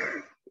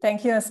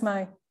 Thank you,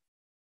 Asmai.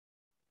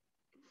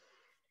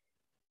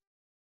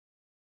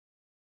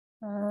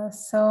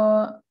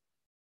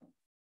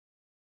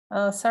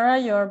 Sarah,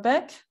 you're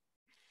back.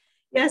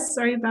 Yes,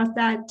 sorry about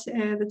that.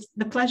 That's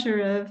the pleasure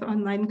of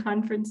online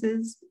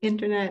conferences.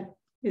 Internet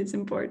is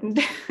important.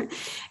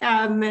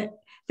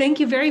 Thank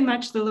you very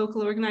much, the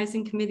local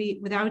organizing committee.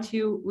 Without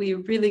you, we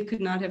really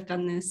could not have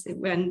done this. It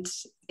went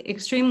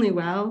extremely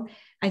well,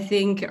 I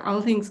think,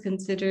 all things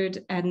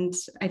considered, and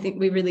I think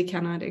we really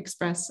cannot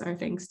express our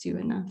thanks to you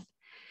enough.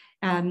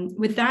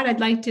 With that, I'd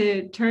like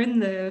to turn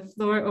the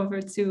floor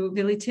over to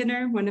Willy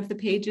Tinner, one of the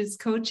Pages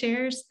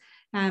co-chairs,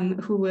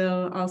 who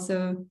will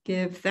also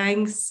give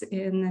thanks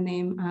in the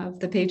name of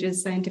the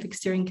Pages Scientific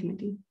Steering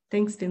Committee.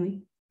 Thanks,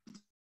 Willy.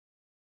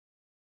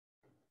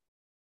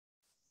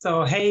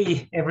 So,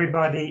 hey,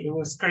 everybody, it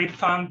was great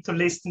fun to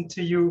listen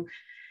to you.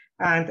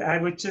 And I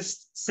would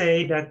just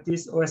say that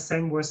this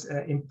OSM was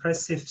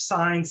impressive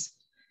science.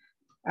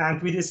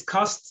 And we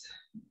discussed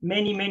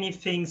many, many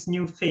things,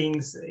 new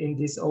things in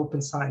this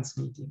open science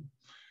meeting.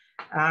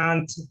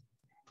 And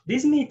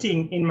this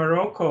meeting in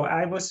Morocco,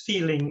 I was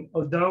feeling,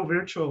 although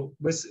virtual,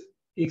 was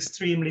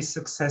extremely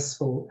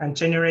successful and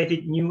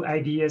generated new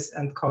ideas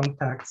and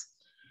contacts.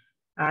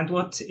 And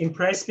what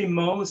impressed me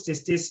most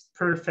is this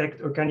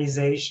perfect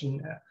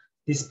organization,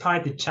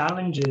 despite the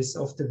challenges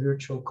of the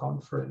virtual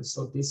conference.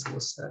 So this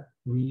was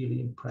really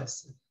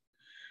impressive.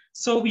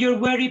 So we are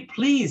very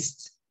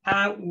pleased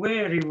and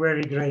very,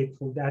 very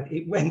grateful that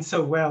it went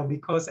so well,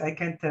 because I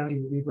can tell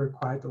you we were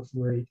quite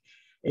worried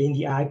in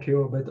the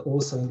IPO, but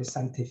also in the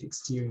Scientific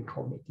Steering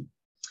Committee.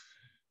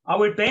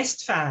 Our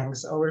best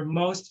thanks, our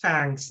most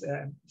thanks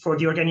for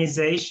the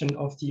organization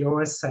of the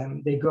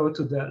OSM, they go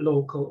to the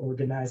local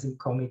organizing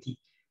committee,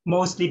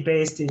 mostly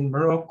based in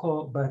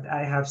Morocco, but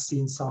I have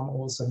seen some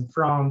also in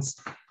France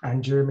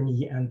and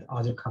Germany and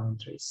other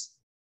countries.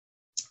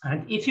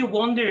 And if you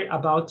wonder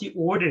about the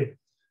order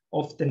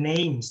of the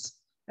names,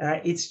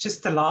 it's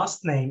just the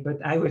last name,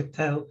 but I will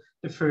tell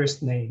the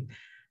first name.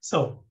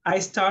 So I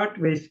start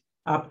with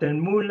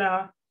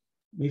Abdelmoula,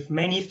 with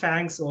many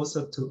thanks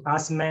also to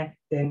Asme,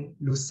 then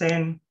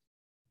Lucen,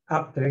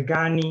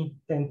 Abdelghani,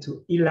 then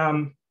to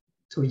Ilham,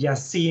 to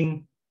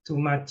Yassine, to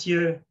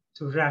Mathieu,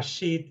 to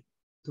Rashid,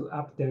 to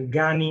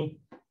Abdelghani,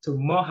 to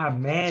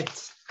Mohamed,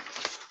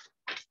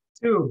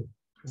 to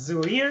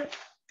Zuhair,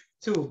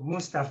 to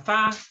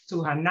Mustafa,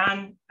 to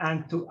Hanan,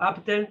 and to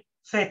Abdel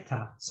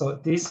Fattah. So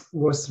this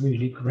was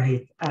really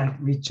great, and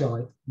we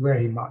enjoyed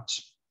very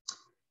much.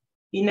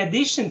 In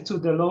addition to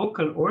the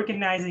local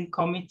organizing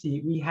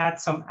committee, we had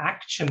some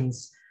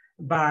actions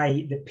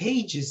by the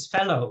Pages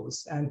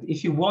Fellows. And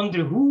if you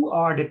wonder who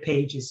are the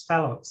Pages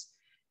Fellows,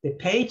 the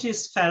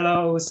Pages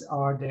Fellows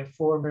are the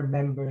former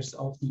members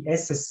of the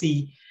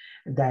SSC,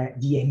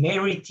 the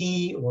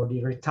emeriti or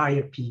the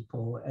retired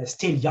people,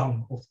 still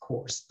young, of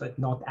course, but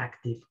not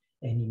active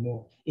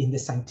anymore in the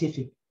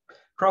scientific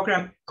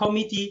program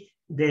committee.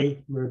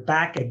 They were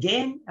back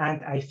again,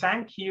 and I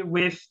thank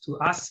herewith to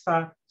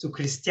Asfa, to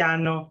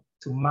Cristiano,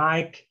 to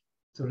Mike,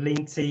 to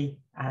Lindsay,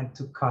 and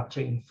to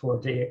Katrin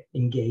for their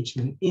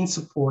engagement in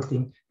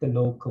supporting the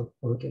local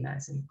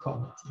organizing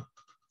committee.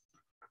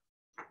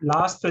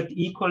 Last but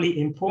equally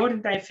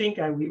important, I think,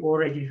 and we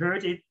already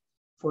heard it,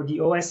 for the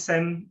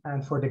OSM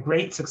and for the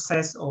great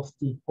success of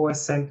the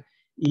OSM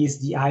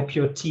is the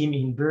IPO team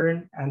in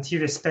Bern, and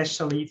here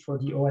especially for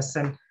the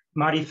OSM,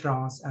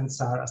 Marie-France and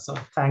Sarah. So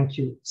thank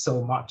you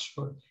so much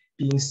for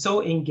being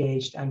so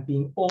engaged and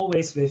being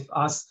always with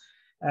us.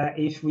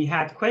 If we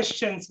had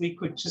questions, we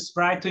could just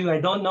write to you.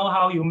 I don't know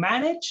how you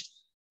managed,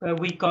 but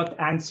we got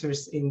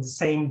answers in the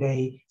same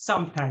day,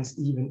 sometimes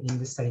even in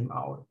the same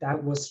hour.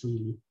 That was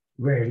really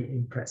very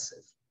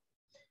impressive.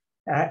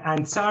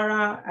 And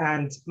Sarah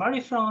and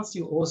Marie-France,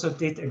 you also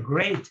did a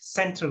great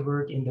central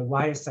work in the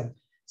YSM.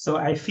 So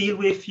I feel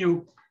with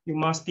you, you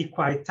must be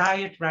quite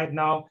tired right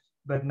now,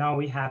 but now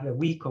we have a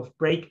week of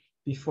break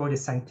before the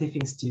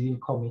Scientific Steering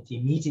Committee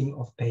meeting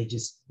of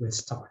Pages will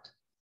start.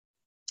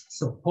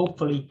 So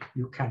hopefully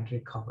you can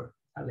recover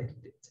a little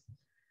bit.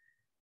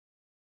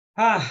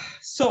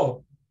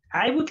 So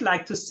I would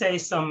like to say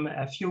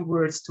a few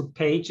words to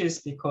Pages,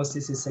 because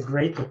this is a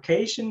great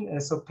occasion.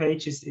 So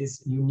Pages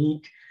is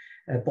unique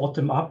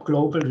bottom-up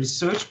global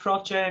research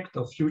project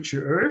of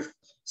Future Earth.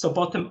 So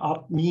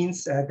bottom-up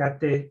means that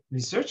the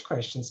research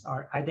questions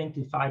are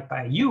identified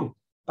by you,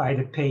 by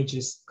the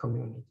Pages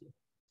community.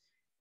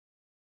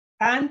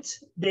 And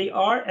they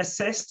are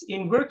assessed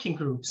in working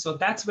groups. So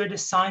that's where the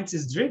science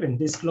is driven,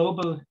 this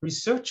global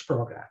research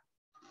program.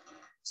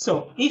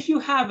 So if you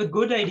have a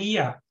good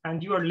idea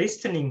and you are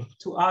listening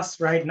to us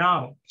right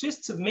now,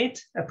 just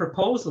submit a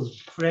proposal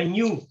for a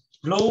new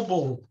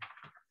global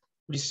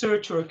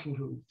research working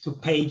group to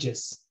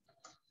Pages.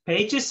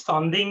 Pages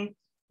funding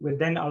will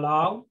then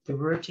allow the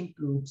working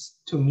groups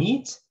to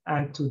meet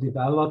and to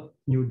develop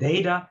new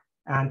data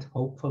and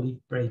hopefully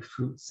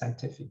breakthroughs,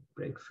 scientific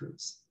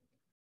breakthroughs.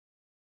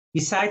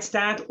 Besides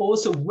that,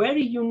 also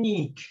very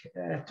unique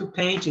to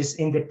Pages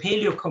in the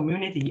paleo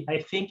community,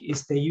 I think,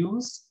 is the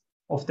use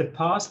of the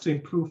past to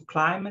improve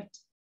climate,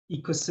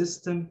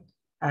 ecosystem,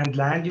 and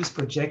land use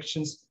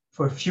projections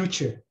for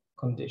future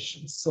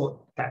conditions,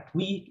 so that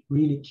we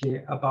really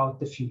care about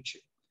the future.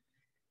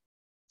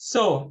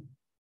 So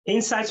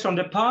insights from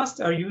the past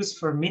are used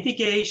for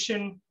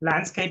mitigation,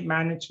 landscape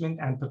management,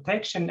 and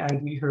protection,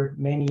 and we heard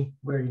many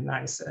very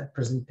nice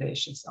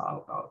presentations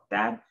about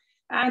that.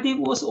 And it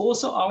was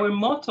also our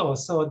motto.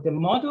 So the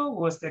motto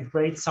was the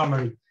great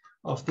summary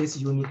of this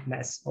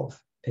uniqueness of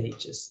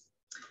Pages.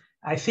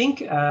 I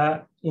think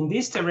in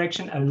this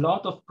direction, a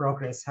lot of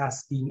progress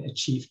has been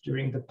achieved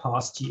during the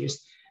past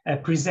years,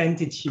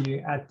 presented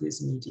here at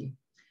this meeting.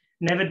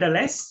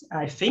 Nevertheless,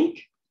 I think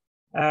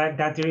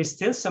that there is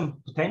still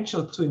some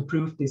potential to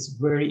improve this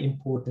very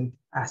important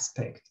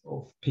aspect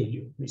of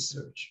paleo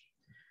research,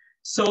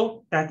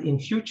 so that in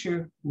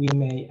future we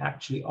may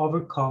actually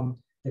overcome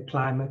the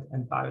climate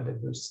and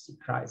biodiversity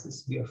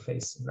crisis we are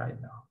facing right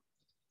now.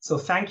 So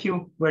thank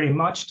you very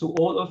much to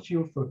all of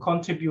you for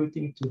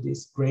contributing to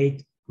this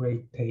great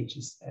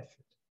Pages effort.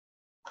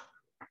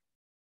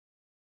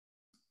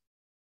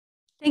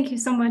 Thank you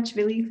so much,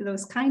 Willy, for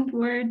those kind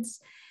words.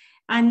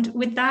 And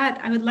with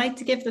that, I would like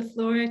to give the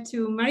floor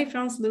to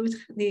Marie-France Loutre,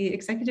 the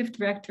Executive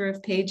Director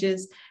of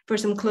Pages, for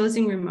some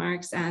closing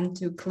remarks and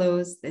to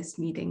close this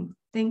meeting.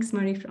 Thanks,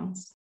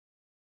 Marie-France.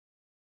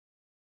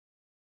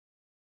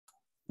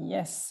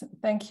 Yes,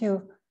 thank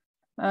you.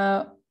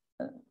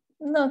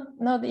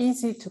 Not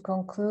easy to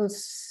conclude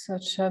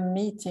such a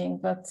meeting,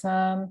 but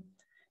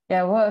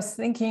yeah, I was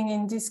thinking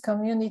in this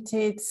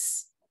community,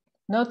 it's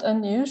not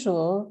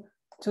unusual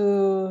to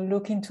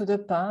look into the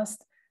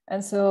past.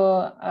 And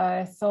so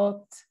I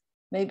thought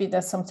maybe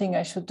that's something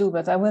I should do,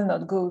 but I will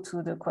not go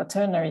to the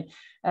quaternary.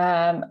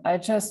 I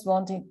just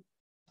wanted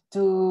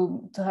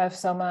to have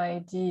some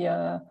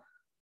idea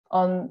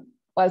on,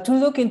 well, to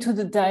look into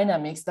the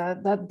dynamics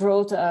that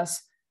brought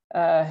us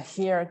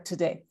here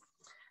today.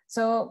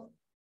 So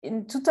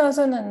in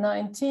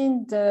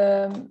 2019,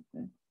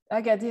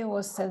 Agadir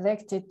was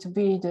selected to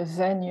be the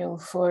venue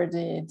for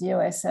the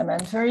OSM,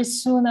 and very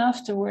soon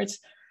afterwards,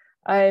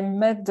 I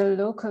met the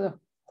local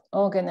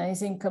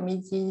organizing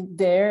committee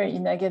there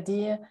in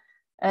Agadir,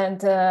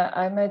 and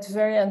I met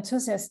very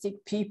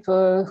enthusiastic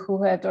people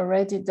who had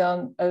already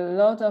done a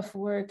lot of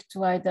work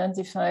to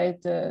identify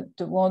the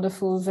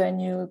wonderful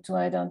venue, to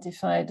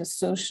identify the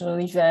social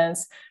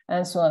events,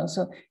 and so on.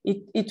 So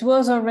it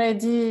was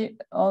already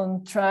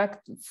on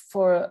track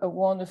for a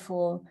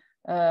wonderful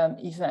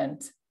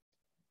event.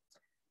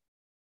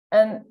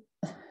 And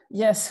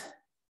yes,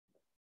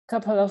 a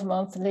couple of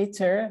months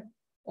later,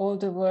 all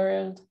the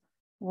world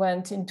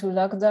went into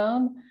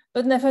lockdown,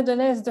 but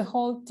nevertheless, the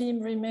whole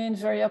team remained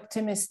very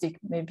optimistic,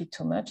 maybe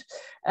too much.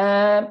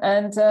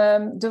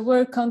 The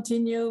work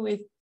continued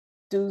with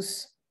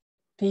those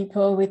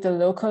people, with the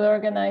local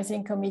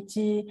organizing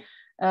committee,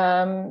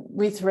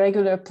 with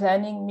regular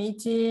planning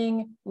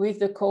meeting, with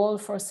the call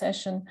for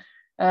session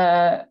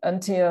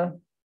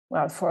until,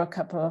 well, for a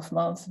couple of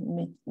months,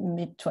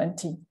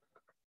 mid-20.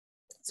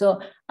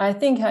 So I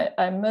think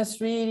I must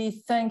really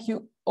thank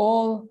you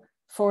all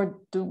for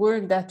the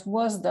work that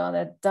was done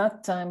at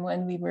that time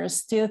when we were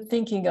still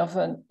thinking of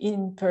an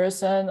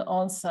in-person,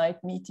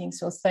 on-site meeting.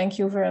 So thank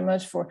you very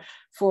much for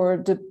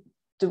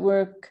the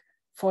work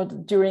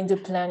during the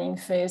planning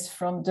phase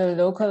from the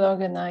local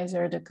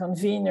organizer, the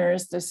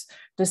conveners,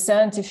 the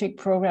scientific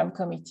program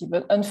committee.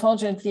 But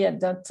unfortunately,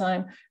 at that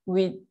time,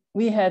 we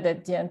had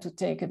at the end to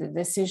take the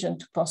decision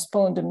to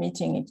postpone the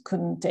meeting. It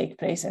couldn't take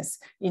place as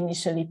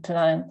initially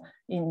planned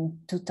in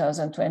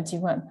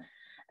 2021.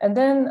 And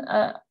then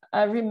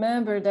I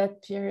remember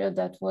that period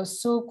that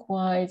was so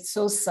quiet,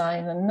 so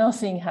silent,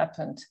 nothing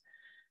happened.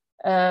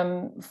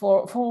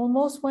 For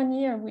almost 1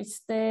 year, we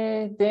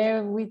stayed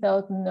there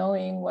without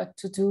knowing what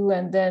to do.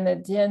 And then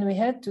at the end, we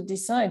had to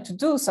decide to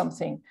do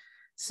something.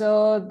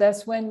 So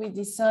that's when we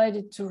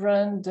decided to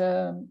run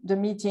the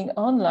meeting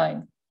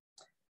online.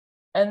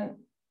 And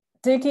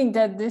taking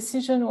that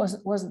decision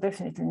was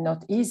definitely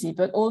not easy,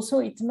 but also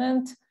it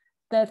meant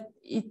that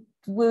it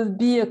will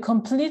be a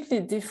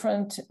completely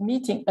different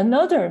meeting,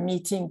 another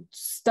meeting to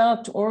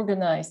start to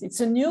organize.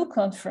 It's a new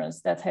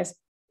conference that has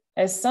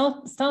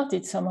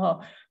started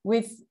somehow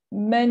with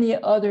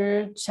many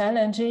other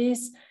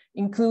challenges,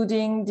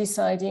 including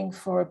deciding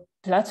for a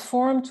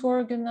platform to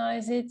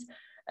organize it,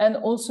 and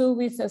also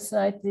with a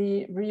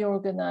slightly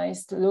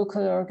reorganized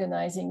local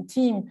organizing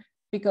team,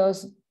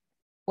 because,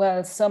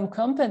 well, some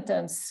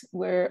competence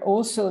were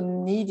also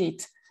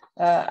needed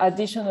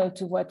additional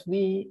to what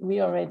we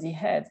already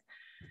had.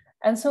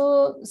 And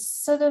so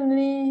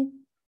suddenly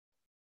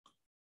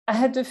I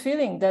had the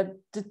feeling that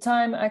the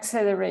time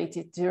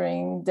accelerated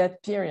during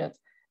that period,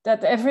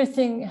 that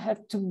everything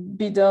had to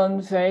be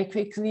done very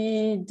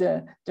quickly.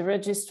 The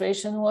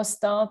registration was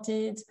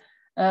started.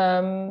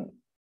 Well,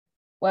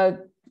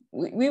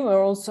 we were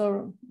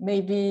also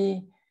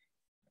maybe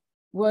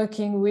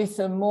working with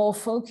a more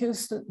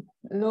focused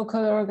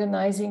local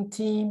organizing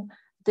team.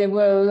 There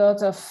were a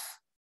lot of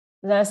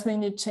last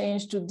minute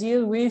change to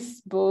deal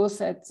with, both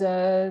at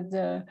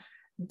the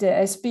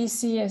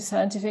SPC, a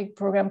scientific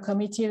program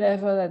committee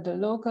level, at the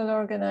local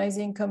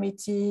organizing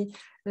committee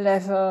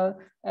level,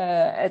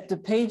 at the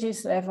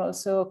pages level.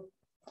 So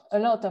a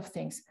lot of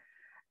things.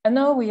 And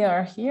now we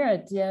are here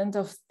at the end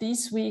of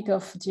this week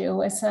of the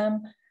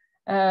OSM.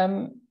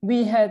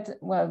 We had,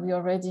 well, we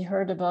already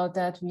heard about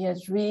that. We had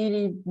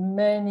really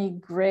many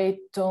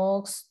great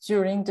talks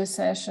during the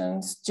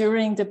sessions,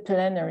 during the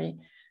plenary.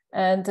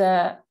 And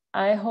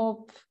I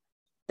hope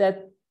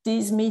that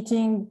this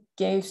meeting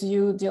gives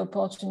you the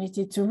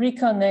opportunity to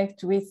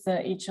reconnect with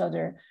each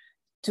other,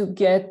 to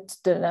get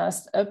the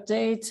last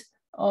update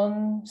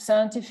on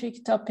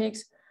scientific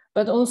topics,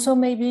 but also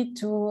maybe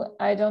to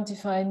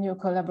identify new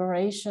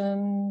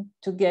collaboration,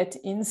 to get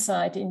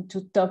insight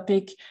into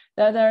topics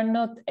that are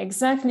not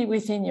exactly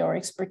within your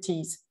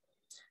expertise.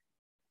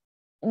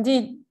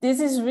 Indeed, this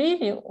is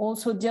really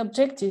also the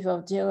objective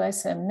of the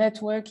OSM: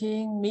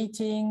 networking,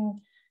 meeting,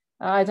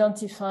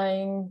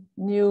 identifying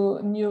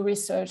new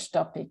research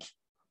topic.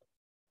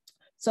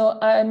 So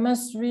I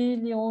must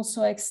really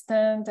also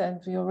extend,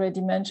 and we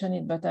already mentioned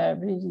it, but I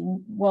really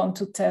want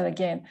to tell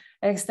again,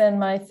 extend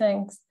my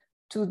thanks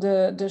to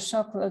the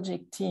Shock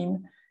Logic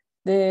team.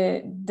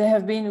 They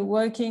have been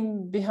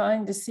working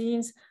behind the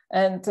scenes,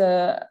 and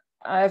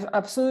I have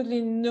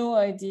absolutely no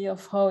idea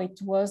of how it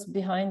was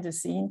behind the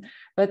scene,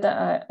 but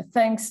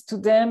thanks to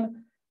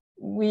them,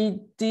 we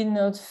did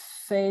not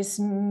face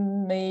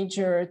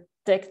major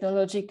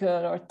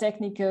technological or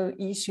technical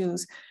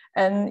issues.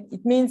 And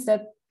it means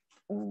that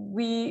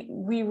we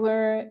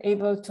were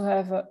able to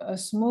have a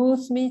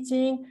smooth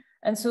meeting.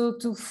 And so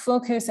to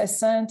focus as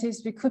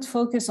scientists, we could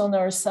focus on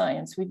our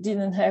science. We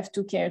didn't have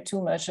to care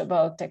too much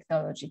about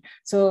technology.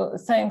 So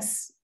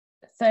thanks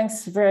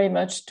very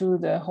much to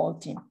the whole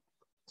team.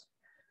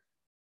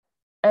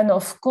 And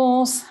of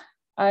course,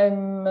 I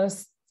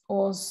must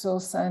also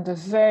send a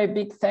very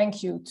big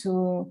thank you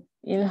to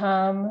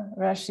Ilham,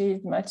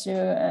 Rashid, Mathieu,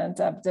 and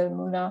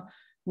Abdelmoula,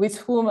 with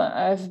whom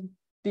I've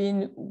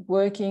been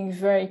working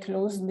very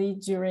closely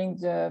during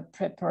the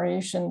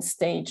preparation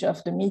stage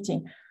of the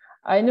meeting.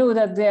 I know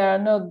that they are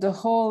not the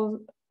whole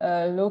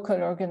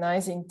local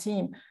organizing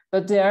team,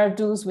 but they are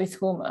those with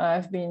whom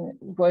I've been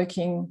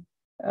working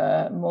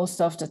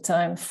most of the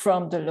time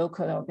from the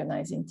local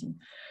organizing team.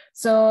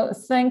 So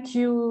thank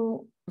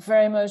you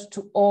very much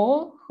to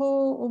all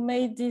who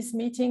made this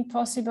meeting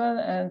possible,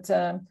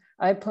 and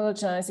I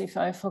apologize if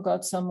I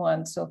forgot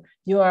someone. So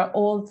you are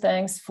all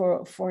thanks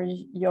for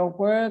your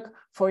work,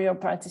 for your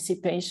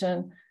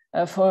participation,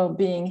 for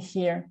being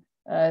here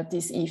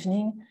this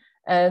evening.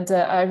 And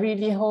I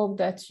really hope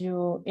that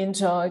you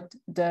enjoyed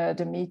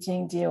the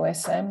meeting, the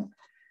OSM.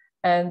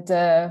 And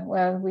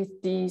well,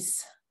 with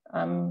this,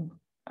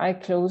 I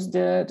close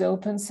the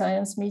Open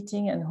Science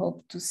meeting and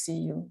hope to see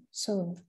you soon.